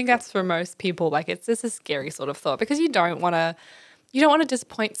 And I think that's for most people, like it's just a scary sort of thought because you don't want to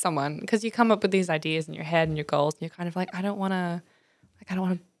disappoint someone because you come up with these ideas in your head and your goals and you're kind of like, I don't want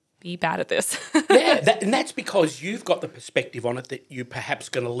to be bad at this. And that's because you've got the perspective on it that you're perhaps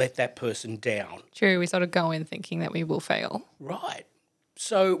going to let that person down. True, we sort of go in thinking that we will fail. Right.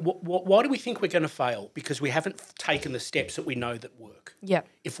 So why do we think we're going to fail? Because we haven't taken the steps that we know that work. Yeah.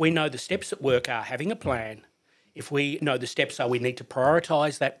 If we know the steps that work are having a plan, if we know the steps are we need to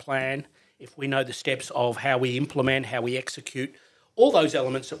prioritise that plan, if we know the steps of how we implement, how we execute, all those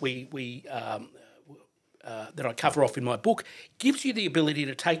elements that that I cover off in my book, gives you the ability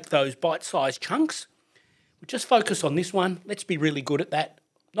to take those bite-sized chunks. We just focus on this one. Let's be really good at that.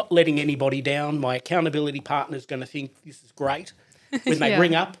 Not letting anybody down. My accountability partner is going to think this is great when they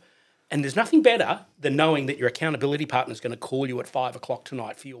ring up. And there's nothing better than knowing that your accountability partner is going to call you at 5 o'clock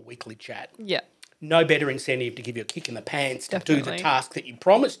tonight for your weekly chat. Yeah. No better incentive to give you a kick in the pants to do the task that you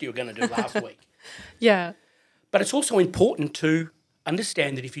promised you were going to do last week. Yeah. But it's also important to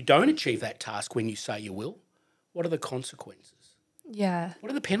understand that if you don't achieve that task when you say you will, what are the consequences? Yeah.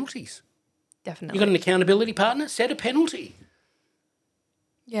 What are the penalties? Definitely. You've got an accountability partner? Set a penalty.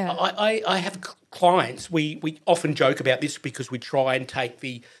 Yeah. I have clients, we often joke about this because we try and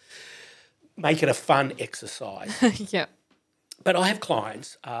make it a fun exercise. Yeah. But I have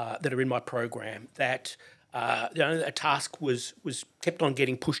clients that are in my program that a task was kept on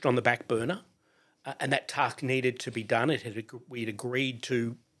getting pushed on the back burner, and that task needed to be done. We'd agreed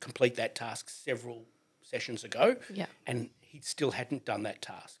to complete that task several sessions ago, and he still hadn't done that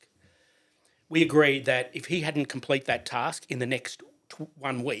task. We agreed that if he hadn't complete that task in the next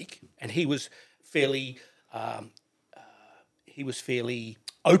 1 week, and he was fairly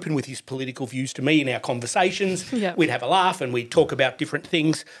open with his political views to me in our conversations. Yep. We'd have a laugh and we'd talk about different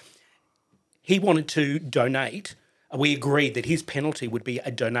things. He wanted to donate. We agreed that his penalty would be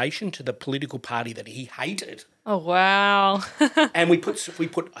a donation to the political party that he hated. Oh, wow. And we put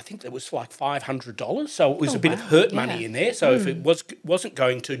I think there was like $500, so it was a bit of hurt money in there. So if it wasn't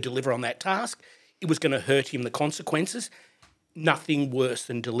going to deliver on that task, it was going to hurt him the consequences. Nothing worse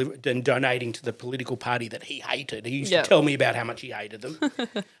than donating to the political party that he hated. He used to tell me about how much he hated them.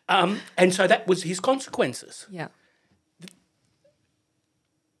 And so that was his consequences. Yeah.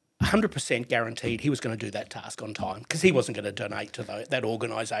 100% guaranteed he was going to do that task on time because he wasn't going to donate to that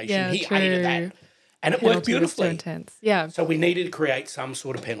organisation. Yeah, he true. hated that. And it worked beautifully. So intense. Yeah. So we needed to create some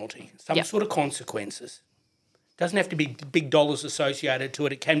sort of penalty, some sort of consequences. Doesn't have to be big dollars associated to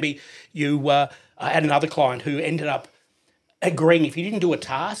it. It can be I had another client who ended up agreeing if he didn't do a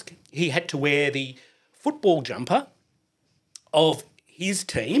task, he had to wear the football jumper of his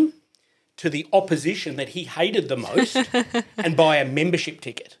team to the opposition that he hated the most and buy a membership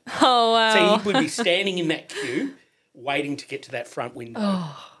ticket. Oh, wow. So he would be standing in that queue waiting to get to that front window.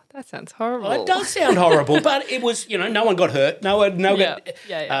 Oh, that sounds horrible. Well, it does sound horrible, but it was, no one got hurt.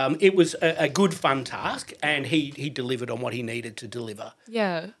 It was a good, fun task, and he delivered on what he needed to deliver.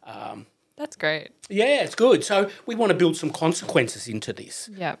 Yeah. That's great. Yeah, it's good. So we want to build some consequences into this.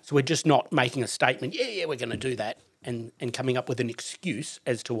 Yeah. So we're just not making a statement, we're going to do that, and coming up with an excuse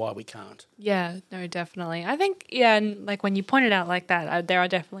as to why we can't. Yeah, no, definitely. I think, and like when you pointed out like that, there are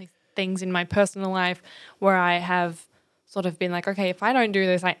definitely things in my personal life where I have sort of been like, okay, if I don't do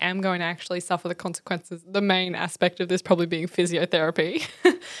this, I am going to actually suffer the consequences. The main aspect of this probably being physiotherapy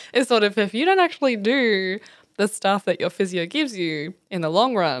is sort of if you don't actually do the stuff that your physio gives you in the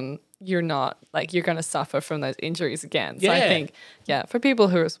long run, you're not like you're going to suffer from those injuries again. So I think, for people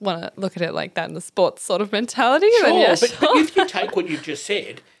who want to look at it like that in the sports sort of mentality, then but if you take what you've just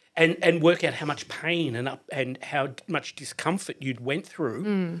said and work out how much pain and how much discomfort you'd went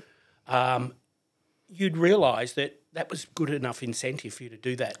through, you'd realise that was good enough incentive for you to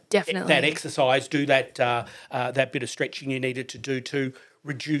do that. Definitely. That exercise, do that that bit of stretching you needed to do to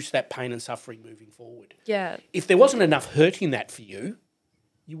reduce that pain and suffering moving forward. Yeah. If there wasn't enough hurt in that for you,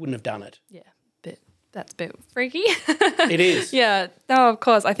 you wouldn't have done it. Yeah, that's a bit freaky. It is. Yeah. No, of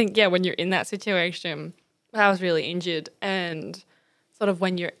course. I think, when you're in that situation, I was really injured, and sort of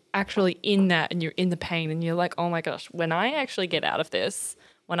when you're actually in that and you're in the pain and you're like, oh my gosh, when I actually get out of this,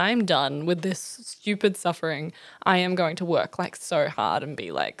 when I'm done with this stupid suffering, I am going to work like so hard and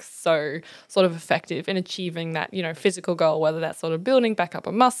be like so sort of effective in achieving that, physical goal, whether that's sort of building back up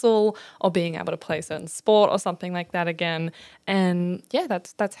a muscle or being able to play a certain sport or something like that again. And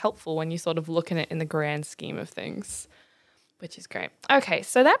that's helpful when you sort of look at it in the grand scheme of things, which is great. Okay,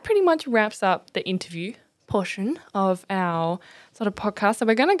 so that pretty much wraps up the interview portion of our sort of podcast. So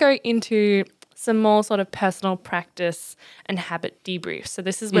we're going to go into some more sort of personal practice and habit debriefs. So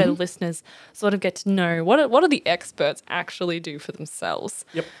this is where the listeners sort of get to know what do the experts actually do for themselves.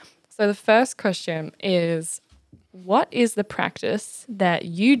 Yep. So the first question is, what is the practice that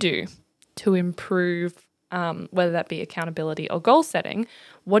you do to improve, whether that be accountability or goal setting?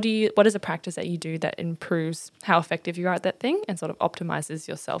 What is a practice that you do that improves how effective you are at that thing and sort of optimizes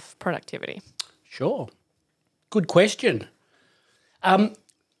your self-productivity? Sure. Good question.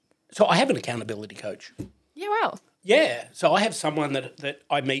 So I have an accountability coach. Yeah, wow. Yeah. So I have someone that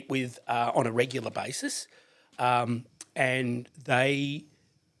I meet with on a regular basis, and they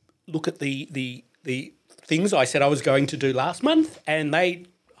look at the things I said I was going to do last month, and they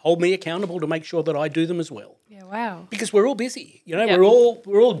hold me accountable to make sure that I do them as well. Yeah, wow. Because we're all busy, Yep.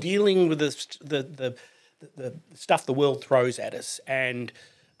 We're all dealing with the stuff the world throws at us, and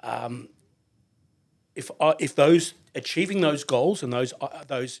if those achieving those goals and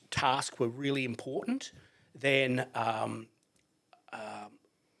those tasks were really important, then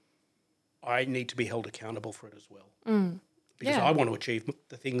I need to be held accountable for it as well. Because I want to achieve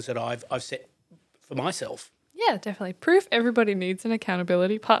the things that I've set for myself. Yeah, definitely. Proof everybody needs an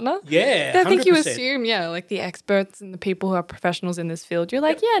accountability partner. Yeah, 100%. I think you assume, like the experts and the people who are professionals in this field, you're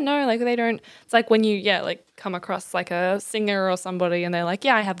like, they don't. It's like when you, come across like a singer or somebody and they're like,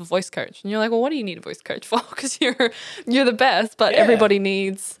 I have a voice coach. And you're like, well, what do you need a voice coach for? Because you're the best, but everybody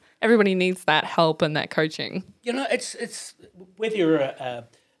needs that help and that coaching. It's whether you're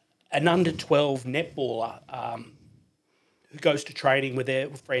an under 12 netballer who goes to training with their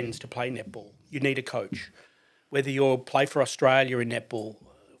friends to play netball, you need a coach. Whether you play for Australia in netball,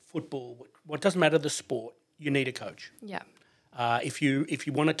 football, what doesn't matter the sport, you need a coach. Yeah. If you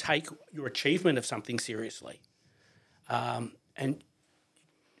want to take your achievement of something seriously, and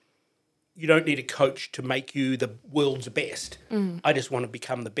you don't need a coach to make you the world's best. I just want to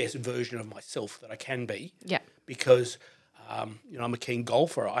become the best version of myself that I can be. Yeah. Because I'm a keen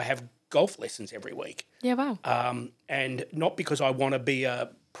golfer. I have golf lessons every week. Yeah, wow. And not because I want to be a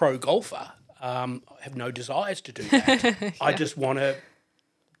pro golfer. I have no desires to do that. I just want to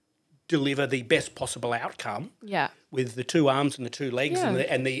deliver the best possible outcome with the two arms and the two legs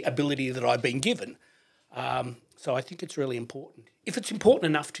and the ability that I've been given. So I think it's really important. If it's important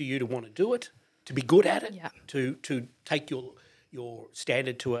enough to you to want to do it, to be good at it, to take your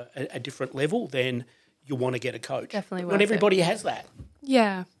standard to a different level, then you want to get a coach. Definitely Not everybody has that.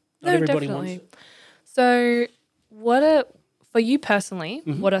 Yeah. Not everybody definitely. wants it. So for you personally,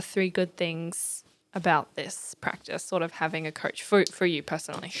 what are 3 good things about this practice, sort of having a coach for you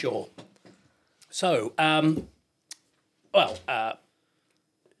personally? Sure. So,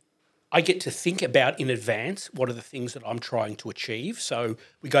 I get to think about in advance what are the things that I'm trying to achieve. So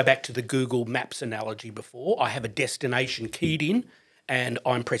we go back to the Google Maps analogy before. I have a destination keyed in and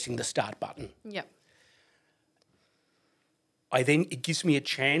I'm pressing the start button. Yep. It gives me a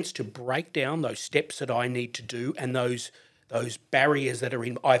chance to break down those steps that I need to do and those barriers that are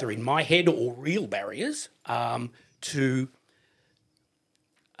either in my head or real barriers to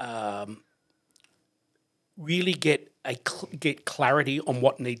really get clarity on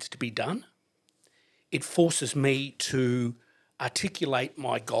what needs to be done. It forces me to articulate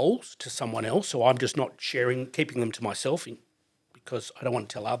my goals to someone else, so I'm just not keeping them to myself because I don't want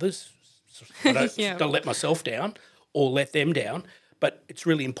to tell others. So I don't let myself down or let them down. But it's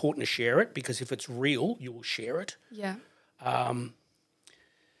really important to share it because if it's real, you will share it. Yeah.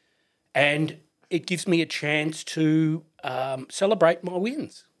 And it gives me a chance to celebrate my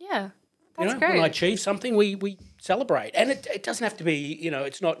wins. Yeah. That's great. When I achieve something, we celebrate. And it doesn't have to be,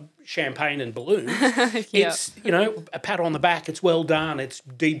 it's not champagne and balloons. It's, a pat on the back. It's well done. It's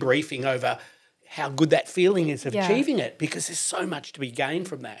debriefing over how good that feeling is of achieving it, because there's so much to be gained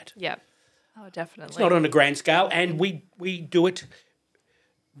from that. Yeah. Oh, definitely. It's not on a grand scale, and we do it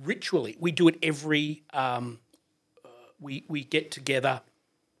ritually. We do it every we get together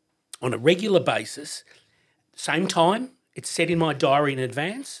on a regular basis, same time. It's set in my diary in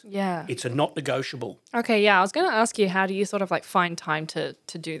advance. Yeah. It's a not negotiable. Okay, yeah. I was going to ask you, how do you sort of like find time to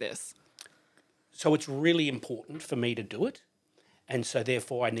do this? So it's really important for me to do it, and so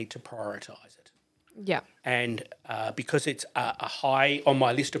therefore I need to prioritise it. Yeah. And because it's a high on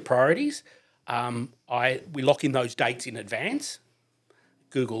my list of priorities, we lock in those dates in advance.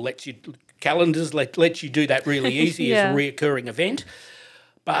 Google lets you, calendars lets you do that really easy as a reoccurring event.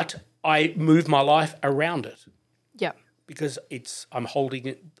 But I move my life around it. Yeah. Because I'm holding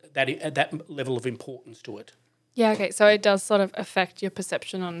it that level of importance to it. Yeah, okay. So it does sort of affect your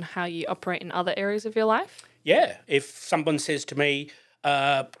perception on how you operate in other areas of your life? Yeah. If someone says to me,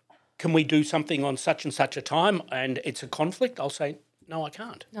 can we do something on such and such a time, and it's a conflict, I'll say, no, I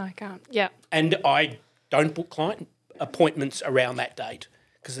can't. No, I can't. Yeah. And I don't book client appointments around that date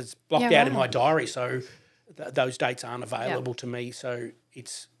because it's blocked out in my diary, so those dates aren't available to me, so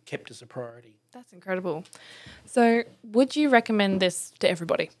it's kept as a priority. That's incredible. So would you recommend this to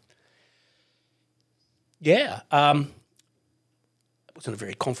everybody? Yeah. It wasn't a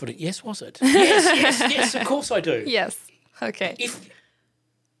very confident yes, was it? Yes, of course I do. Yes. Okay.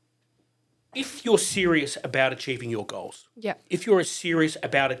 If you're serious about achieving your goals, if you're serious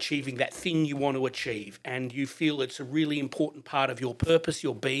about achieving that thing you want to achieve and you feel it's a really important part of your purpose,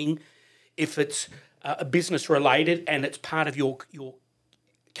 your being, if it's a business related and it's part of your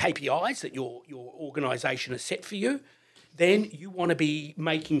KPIs that your organisation has set for you, then you want to be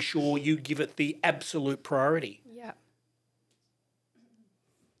making sure you give it the absolute priority. Yeah.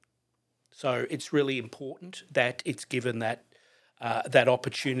 So it's really important that it's given that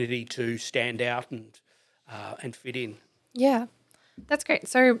opportunity to stand out and fit in. Yeah, that's great.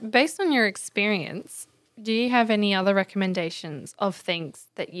 So based on your experience, do you have any other recommendations of things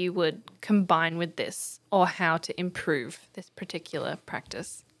that you would combine with this, or how to improve this particular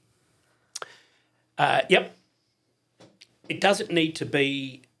practice? Yep. It doesn't need to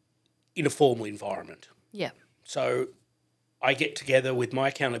be in a formal environment. Yeah. So I get together with my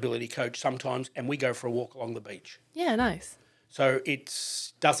accountability coach sometimes and we go for a walk along the beach. Yeah, nice. So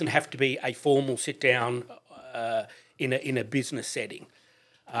it doesn't have to be a formal sit down in a business setting.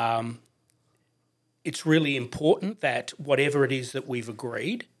 It's really important that whatever it is that we've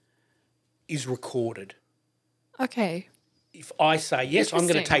agreed is recorded. Okay. If I say, yes, I'm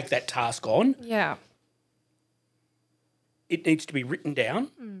going to take that task on, it needs to be written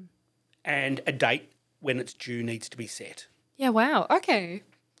down and a date when it's due needs to be set. Yeah, wow. Okay.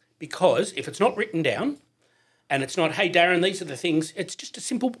 Because if it's not written down, and it's not, hey, Darren, these are the things. It's just a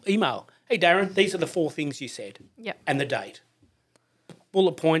simple email. Hey, Darren, these are the 4 things you said. Yep. And the date.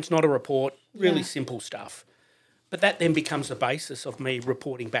 Bullet points, not a report, really simple stuff. But that then becomes the basis of me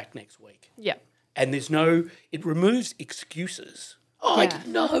reporting back next week. Yeah. And it removes excuses. Oh, I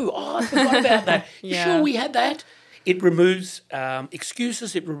didn't know. Oh, I forgot about that. You sure we had that? It removes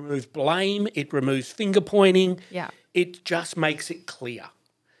excuses. It removes blame. It removes finger pointing. Yeah. It just makes it clear.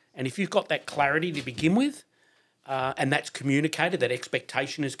 And if you've got that clarity to begin with, and that's communicated, that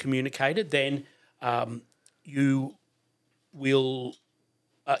expectation is communicated, then you're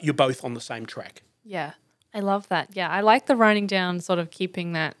both on the same track. Yeah, I love that. Yeah, I like the writing down, sort of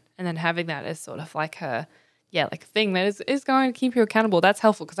keeping that and then having that as sort of like a thing that is going to keep you accountable. That's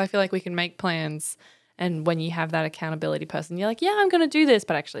helpful because I feel like we can make plans, and when you have that accountability person, you're like, yeah, I'm going to do this,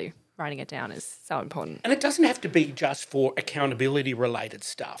 but actually writing it down is so important. And it doesn't have to be just for accountability related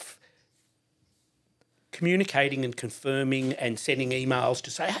stuff. Communicating and confirming and sending emails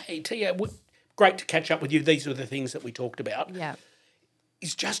to say, hey, Tia, great to catch up with you. These are the things that we talked about. Yeah.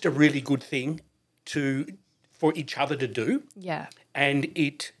 Is just a really good thing for each other to do. Yeah. And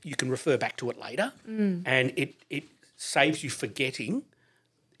you can refer back to it later. And it saves you forgetting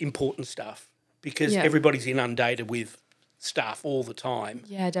important stuff because everybody's inundated with stuff all the time.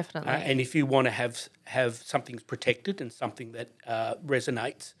 Yeah, definitely. And if you want to have something protected and something that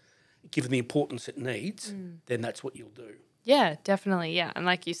resonates, given the importance it needs, then that's what you'll do. Yeah, definitely. Yeah. And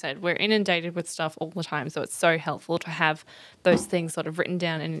like you said, we're inundated with stuff all the time. So it's so helpful to have those things sort of written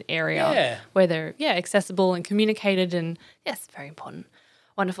down in an area where they're accessible and communicated. And yes, very important.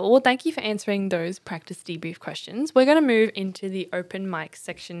 Wonderful. Well, thank you for answering those practice debrief questions. We're going to move into the open mic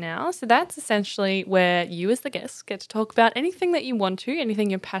section now. So that's essentially where you as the guest get to talk about anything that you want to,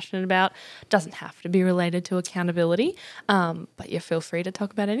 anything you're passionate about. Doesn't have to be related to accountability, but you feel free to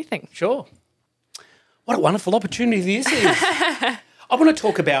talk about anything. Sure. What a wonderful opportunity this is. I want to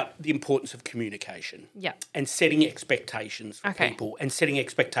talk about the importance of communication and setting expectations for people and setting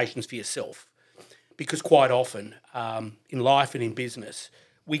expectations for yourself. Because quite often in life and in business,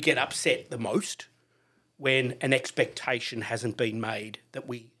 we get upset the most when an expectation hasn't been made that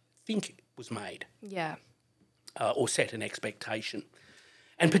we think was made. Yeah. Or set an expectation.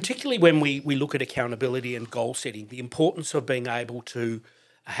 And particularly when we look at accountability and goal setting, the importance of being able to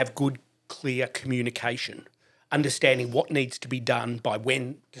have good, clear communication, understanding what needs to be done, by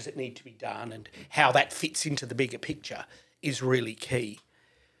when does it need to be done, and how that fits into the bigger picture is really key.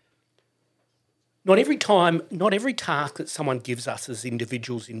 Not every task that someone gives us as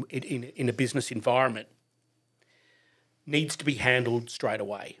individuals in a business environment needs to be handled straight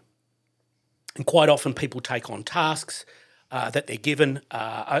away. And quite often people take on tasks that they're given.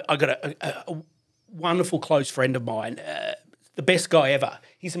 I got a wonderful close friend of mine, the best guy ever.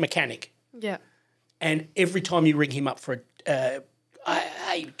 He's a mechanic. Yeah. And every time you ring him up for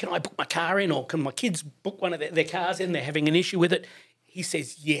hey, can I book my car in, or can my kids book one of their cars in, they're having an issue with it, he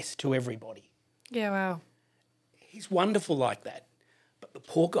says yes to everybody. Yeah, wow. He's wonderful like that. But the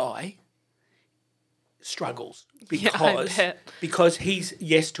poor guy struggles because he's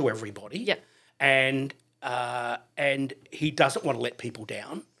yes to everybody. Yeah. And he doesn't want to let people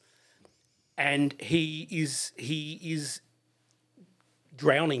down. And he is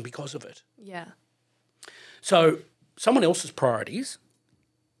drowning because of it. Yeah. So someone else's priorities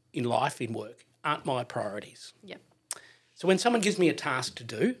in life, in work, aren't my priorities. Yeah. So when someone gives me a task to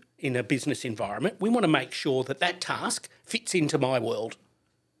do in a business environment, we want to make sure that that task fits into my world.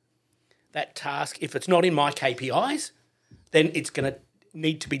 That task, if it's not in my KPIs, then it's going to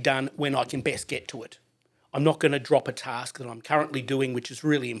need to be done when I can best get to it. I'm not going to drop a task that I'm currently doing, which is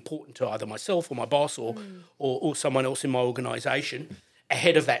really important to either myself or my boss or someone else in my organisation,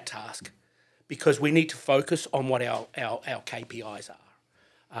 ahead of that task, because we need to focus on what our KPIs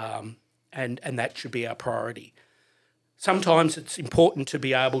are, and that should be our priority. Sometimes it's important to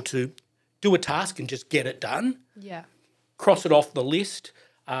be able to do a task and just get it done. Yeah. Cross it off the list.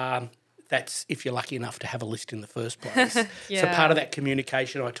 That's if you're lucky enough to have a list in the first place. Yeah. So part of that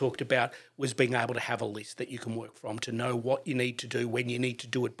communication I talked about was being able to have a list that you can work from, to know what you need to do, when you need to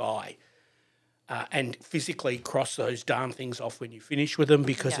do it by. And physically cross those darn things off when you finish with them,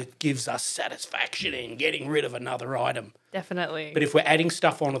 because it gives us satisfaction in getting rid of another item. Definitely. But if we're adding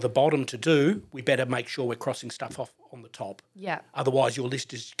stuff onto the bottom to do, we better make sure we're crossing stuff off on the top. Yeah. Otherwise, your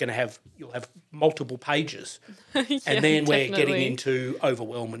list is going to you'll have multiple pages. And then we're getting into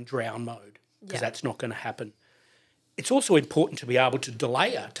overwhelm and drown mode, because that's not going to happen. It's also important to be able to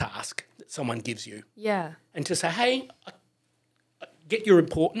delay a task that someone gives you. Yeah. And to say, hey, I get your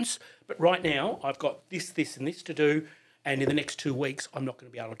importance, but right now I've got this, and this to do, and in the next 2 weeks I'm not going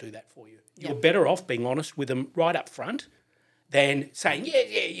to be able to do that for you. You're better off being honest with them right up front than saying,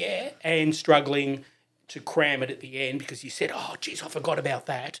 yeah, and struggling to cram it at the end because you said, oh, geez, I forgot about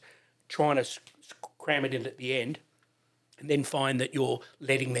that, trying to cram it in at the end, and then find that you're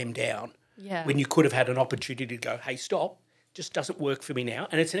letting them down when you could have had an opportunity to go, hey, stop, just doesn't work for me now.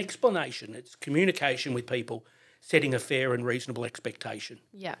 And it's an explanation. It's communication with people, setting a fair and reasonable expectation.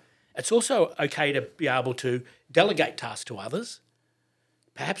 Yeah. It's also okay to be able to delegate tasks to others.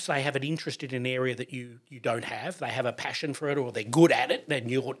 Perhaps they have an interest in an area that you don't have. They have a passion for it, or they're good at it, then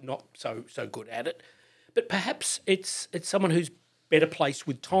you're not so good at it. But perhaps it's someone who's better placed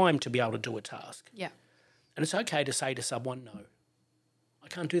with time to be able to do a task. Yeah. And it's okay to say to someone, no, I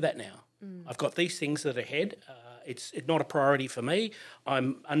can't do that now. I've got these things that are ahead. It's not a priority for me.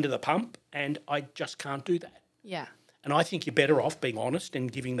 I'm under the pump and I just can't do that. Yeah. And I think you're better off being honest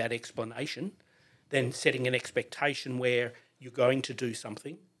and giving that explanation than setting an expectation where you're going to do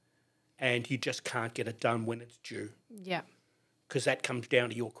something and you just can't get it done when it's due. Yeah. Because that comes down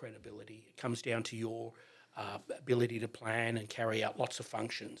to your credibility. It comes down to your ability to plan and carry out lots of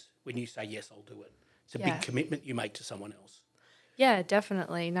functions. When you say, yes, I'll do it. It's a big commitment you make to someone else. Yeah,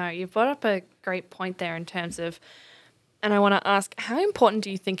 definitely. No, you've brought up a great point there in terms of, and I want to ask, how important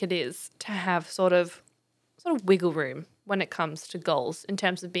do you think it is to have sort of wiggle room when it comes to goals, in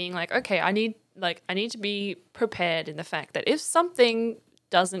terms of being like, okay, I need to be prepared in the fact that if something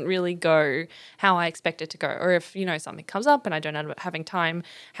doesn't really go how I expect it to go, or if, something comes up and I don't end up having time,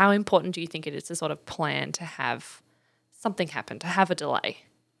 how important do you think it is to sort of plan to have something happen, to have a delay?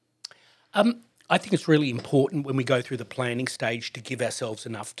 I think it's really important when we go through the planning stage to give ourselves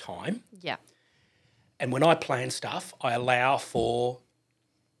enough time. Yeah. And when I plan stuff, I allow for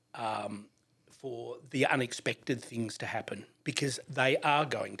the unexpected things to happen, because they are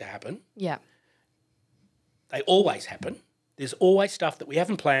going to happen. Yeah. They always happen. There's always stuff that we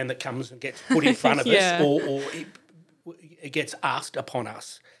haven't planned that comes and gets put in front of us, or it gets asked upon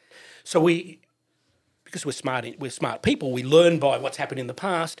us. So because we're smart people, we learn by what's happened in the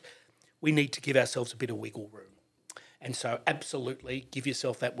past. We need to give ourselves a bit of wiggle room. And so absolutely give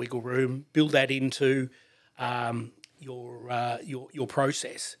yourself that wiggle room, build that into your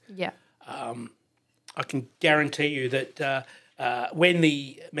process. Yeah. I can guarantee you that when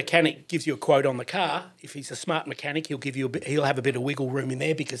the mechanic gives you a quote on the car, if he's a smart mechanic, he'll have a bit of wiggle room in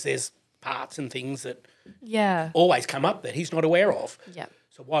there, because there's parts and things that always come up that he's not aware of. Yeah.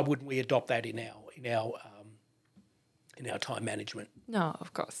 So why wouldn't we adopt that in our time management? No,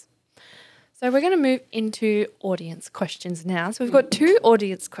 of course. So we're going to move into audience questions now. So we've got 2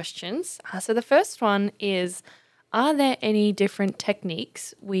 audience questions. So the first one is, are there any different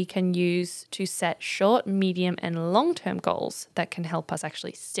techniques we can use to set short, medium and long-term goals that can help us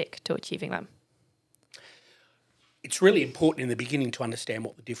actually stick to achieving them? It's really important in the beginning to understand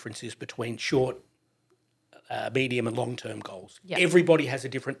what the difference is between short, medium and long-term goals. Yep. Everybody has a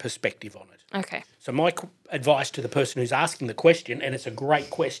different perspective on it. Okay. So my advice to the person who's asking the question, and it's a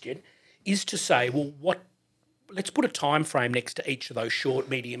great question, is to say, well, let's put a time frame next to each of those short,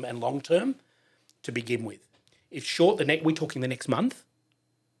 medium and long term to begin with. If short, we're talking the next month.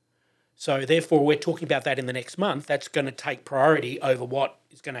 So therefore, we're talking about that in the next month. That's going to take priority over what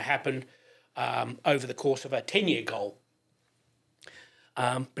is going to happen over the course of a 10-year goal.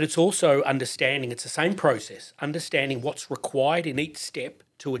 But it's also understanding, it's the same process, understanding what's required in each step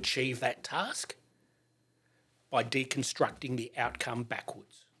to achieve that task by deconstructing the outcome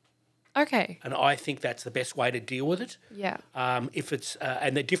backwards. Okay. And I think that's the best way to deal with it. Yeah. If it's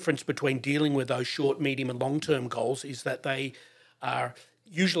and the difference between dealing with those short, medium, and long-term goals is that they are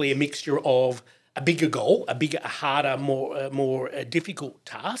usually a mixture of a bigger goal, a harder, more difficult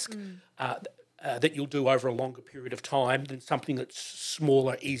task that you'll do over a longer period of time than something that's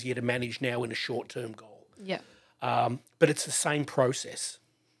smaller, easier to manage now in a short-term goal. Yeah. But it's the same process.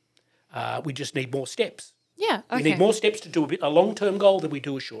 We just need more steps. Yeah, okay. We need more steps to do a long-term goal than we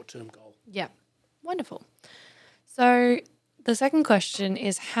do a short-term goal. Yeah, wonderful. So the second question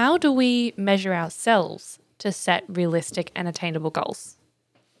is, how do we measure ourselves to set realistic and attainable goals?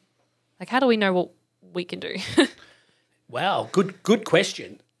 Like, how do we know what we can do? Wow, good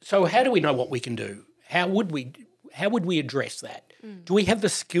question. So how do we know what we can do? How would we address that? Do we have the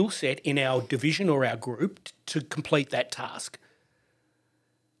skill set in our division or our group to complete that task?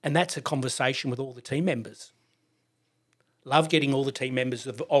 And that's a conversation with all the team members. Love getting all the team members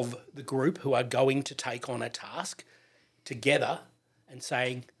of the group who are going to take on a task together and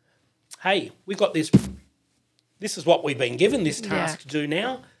saying, hey, we've got this. This is what we've been given, this task to do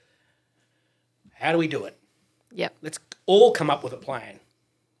now. How do we do it? Yep. Let's all come up with a plan.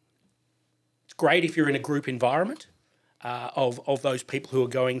 It's great if you're in a group environment of those people who are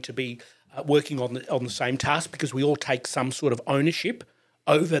going to be working on the same task, because we all take some sort of ownership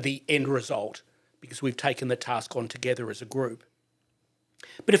over the end result, because we've taken the task on together as a group.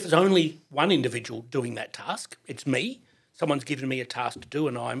 But if there's only one individual doing that task, it's me. Someone's given me a task to do,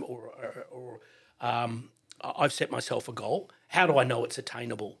 and I've set myself a goal. How do I know it's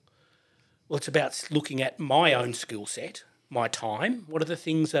attainable? Well, it's about looking at my own skill set, my time. What are the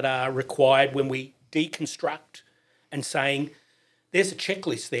things that are required when we deconstruct, and saying, there's a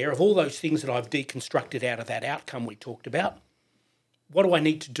checklist there of all those things that I've deconstructed out of that outcome we talked about. What do I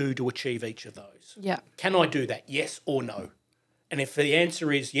need to do to achieve each of those? Yeah. Can I do that? Yes or no? And if the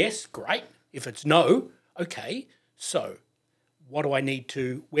answer is yes, great. If it's no, okay. So where do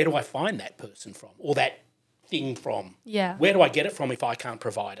I find that person from, or that thing from? Yeah. Where do I get it from if I can't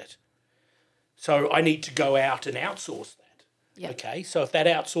provide it? So I need to go out and outsource that. Yeah. Okay. So if that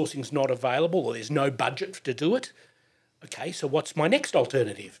outsourcing is not available, or there's no budget to do it, okay, so what's my next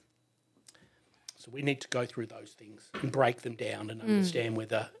alternative? So we need to go through those things and break them down and understand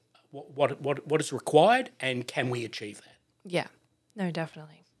whether what is required and can we achieve that. Yeah, no,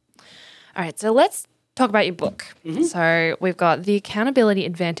 definitely. All right, so let's talk about your book. Mm-hmm. So we've got The Accountability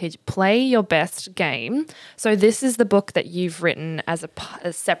Advantage, Play Your Best Game. So this is the book that you've written as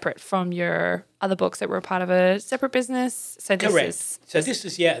separate from your other books that were a part of a separate business. So this correct. This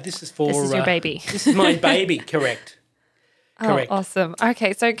is your baby. This is my baby, correct. Correct. Oh, awesome.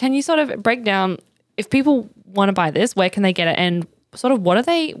 Okay, so can you sort of break down, if people want to buy this, where can they get it, and sort of what are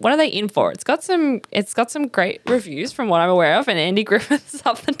they in for? It's got some great reviews from what I'm aware of, and Andy Griffith's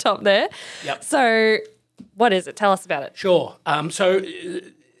up the top there. Yep. So what is it? Tell us about it. Sure.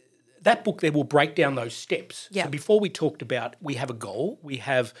 That book there will break down those steps. Yep. So before we talked about, we have a goal. We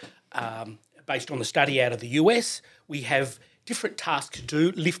have, based on the study out of the US, we have different tasks to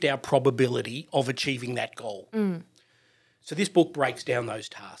do, lift our probability of achieving that goal. So this book breaks down those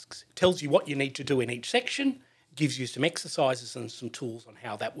tasks. It tells you what you need to do in each section, gives you some exercises and some tools on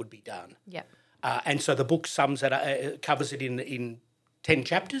how that would be done. Yeah. And so the book covers it in 10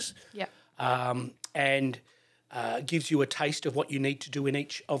 chapters. Yeah. And gives you a taste of what you need to do in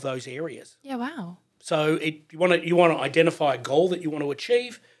each of those areas. Yeah, wow. So you want to identify a goal that you want to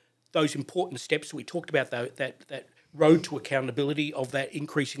achieve, those important steps that we talked about, that road to accountability of that,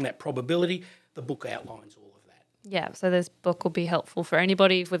 increasing that probability, the book outlines all of that. Yeah, so this book will be helpful for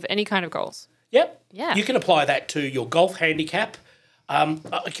anybody with any kind of goals. Yep. Yeah. You can apply that to your golf handicap. Can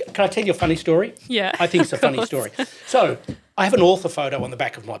I tell you a funny story? Yeah. I think it's a funny story. So I have an author photo on the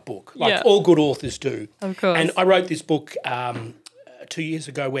back of my book, like all good authors do. Of course. And I wrote this book 2 years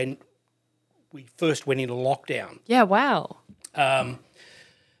ago when we first went into lockdown. Yeah, wow. And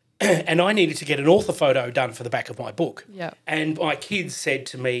I needed to get an author photo done for the back of my book. Yeah. And my kids said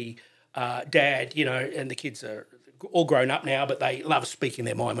to me, Dad, and the kids are all grown up now, but they love speaking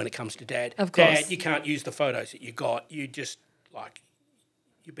their mind when it comes to Dad. Of course. Dad, you can't use the photos that you got. You just,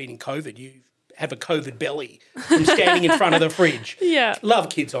 you've been in COVID. You have a COVID belly from standing in front of the fridge. Yeah.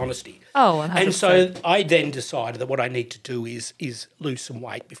 Love kids' honesty. Oh, 100%. And so I then decided that what I need to do is lose some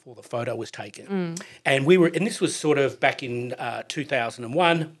weight before the photo was taken. And this was sort of back in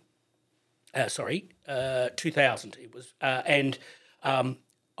 2001. 2000 it was.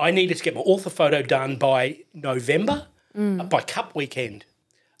 I needed to get my author photo done by November, by Cup weekend.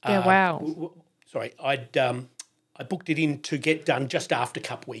 Yeah, wow. I booked it in to get done just after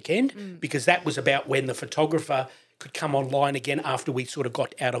Cup weekend because that was about when the photographer could come online again after we sort of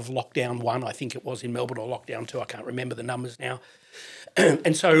got out of lockdown 1, I think it was in Melbourne, or lockdown 2, I can't remember the numbers now.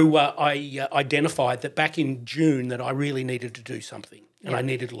 And so I identified that back in June that I really needed to do something and I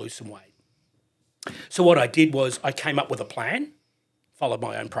needed to lose some weight. So what I did was I came up with a plan, followed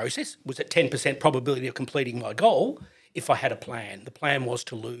my own process, was at 10% probability of completing my goal if I had a plan. The plan was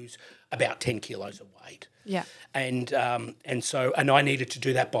to lose about 10 kilos of weight. Yeah. And I needed to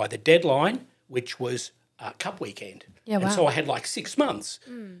do that by the deadline, which was Cup weekend. Yeah, wow. And so I had 6 months.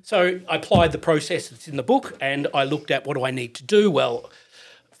 So I applied the process that's in the book and I looked at what do I need to do. Well,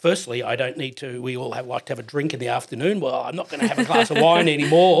 firstly, I don't need to, we all like to have a drink in the afternoon. Well, I'm not going to have a glass of wine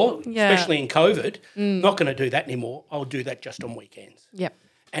anymore, especially in COVID. Not going to do that anymore. I'll do that just on weekends. Yep.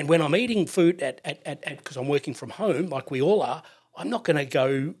 And when I'm eating food because I'm working from home, like we all are, I'm not going to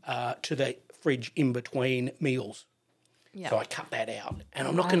go to the fridge in between meals. Yep. So I cut that out. And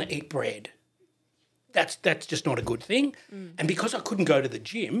I'm not going to eat bread. That's just not a good thing. And because I couldn't go to the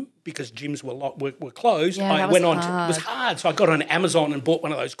gym because gyms were closed, I went on to, it was hard. So I got on Amazon and bought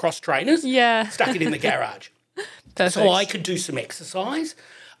one of those cross trainers. Yeah. Stuck it in the garage. Perfect. So I could do some exercise.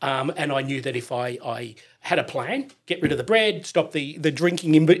 And I knew that if I had a plan, get rid of the bread, stop the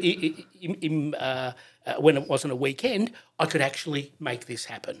drinking when it wasn't a weekend, I could actually make this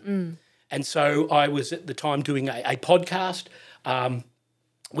happen. And so I was at the time doing a podcast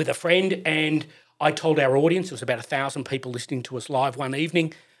with a friend, and I told our audience, there was about 1,000 people listening to us live one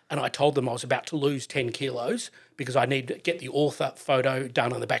evening, and I told them I was about to lose 10 kilos because I need to get the author photo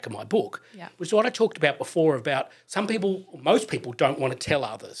done on the back of my book. Yeah. Which is what I talked about before about some people, most people don't want to tell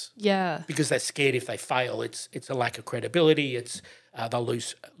others. Yeah. Because they're scared if they fail. It's a lack of credibility. It's they'll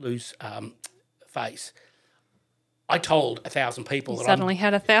lose face. I told 1,000 people that suddenly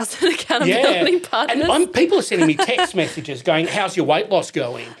had 1,000 accountability partners. And people are sending me text messages going, "How's your weight loss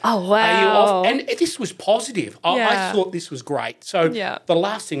going? Oh, wow. Are you off?" And this was positive. I thought this was great. So the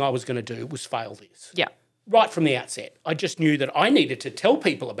last thing I was going to do was fail this. Yeah. Right from the outset. I just knew that I needed to tell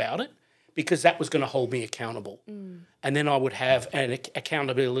people about it because that was going to hold me accountable. And then I would have an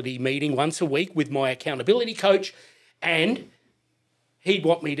accountability meeting once a week with my accountability coach, and he'd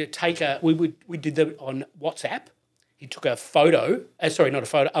want me to take we did that on WhatsApp. He took a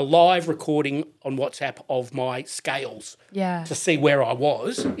a live recording on WhatsApp of my scales to see where I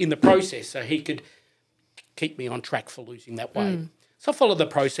was in the process so he could keep me on track for losing that weight. So I followed the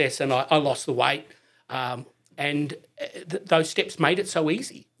process and I lost the weight and those steps made it so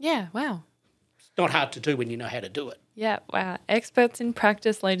easy. Yeah, wow. It's not hard to do when you know how to do it. Yeah, wow. Experts in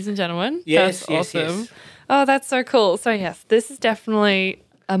practice, ladies and gentlemen. Yes, that's awesome. Yes. Oh, that's so cool. So, yes, this is definitely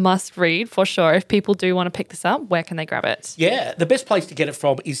a must read for sure. If people do want to pick this up, where can they grab it? Yeah, the best place to get it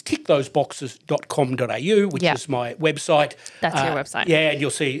from is tickthoseboxes.com.au, which is my website. That's your website. Yeah, and you'll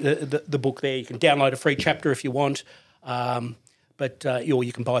see the book there. You can download a free chapter if you want. Or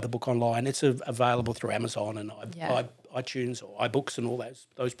you can buy the book online. It's available through Amazon and iTunes or iBooks and all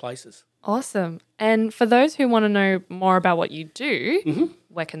those places. Awesome. And for those who want to know more about what you do,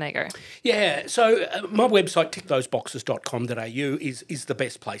 where can they go? Yeah, so my website, tickthoseboxes.com.au, is the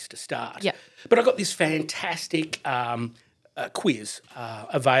best place to start. Yeah. But I've got this fantastic quiz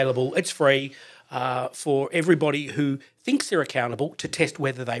available. It's free for everybody who thinks they're accountable to test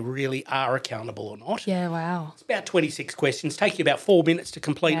whether they really are accountable or not. Yeah, wow. It's about 26 questions, take you about 4 minutes to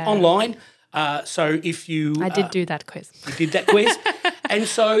complete online. So if you... I did do that quiz. You did that quiz. And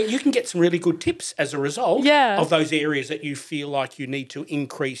so you can get some really good tips as a result of those areas that you feel like you need to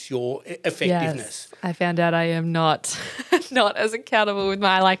increase your effectiveness. Yes, I found out I am not as accountable with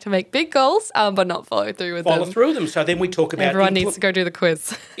I like to make big goals, but not follow through with them. Follow through them. So then we talk about... Everyone needs to go do the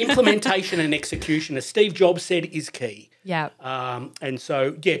quiz. Implementation and execution, as Steve Jobs said, is key. Yeah. And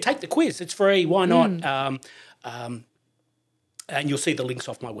so, take the quiz. It's free. Why not? And you'll see the links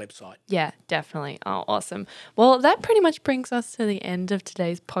off my website. Yeah, definitely. Oh, awesome. Well, that pretty much brings us to the end of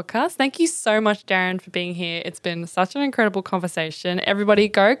today's podcast. Thank you so much, Darren, for being here. It's been such an incredible conversation. Everybody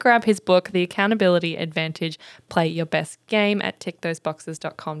go grab his book, The Accountability Advantage, Play Your Best Game at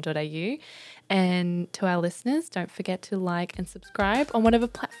tickthoseboxes.com.au. And to our listeners, don't forget to like and subscribe on whatever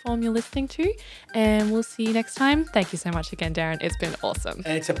platform you're listening to. And we'll see you next time. Thank you so much again, Darren. It's been awesome.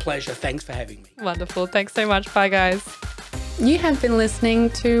 It's a pleasure. Thanks for having me. Wonderful. Thanks so much. Bye, guys. You have been listening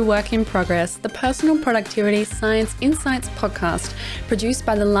to Work in Progress, the Personal Productivity Science Insights podcast produced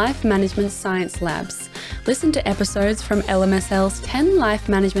by the Life Management Science Labs. Listen to episodes from LMSL's 10 Life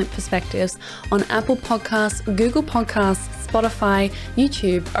Management Perspectives on Apple Podcasts, Google Podcasts, Spotify,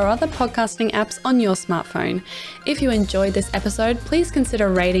 YouTube, or other podcasting apps on your smartphone. If you enjoyed this episode, please consider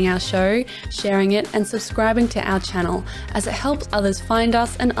rating our show, sharing it, and subscribing to our channel, as it helps others find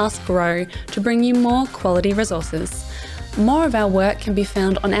us and us grow to bring you more quality resources. More of our work can be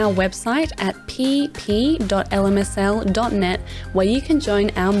found on our website at pp.lmsl.net, where you can join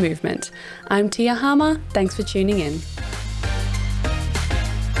our movement. I'm Tia Harmer. Thanks for tuning in.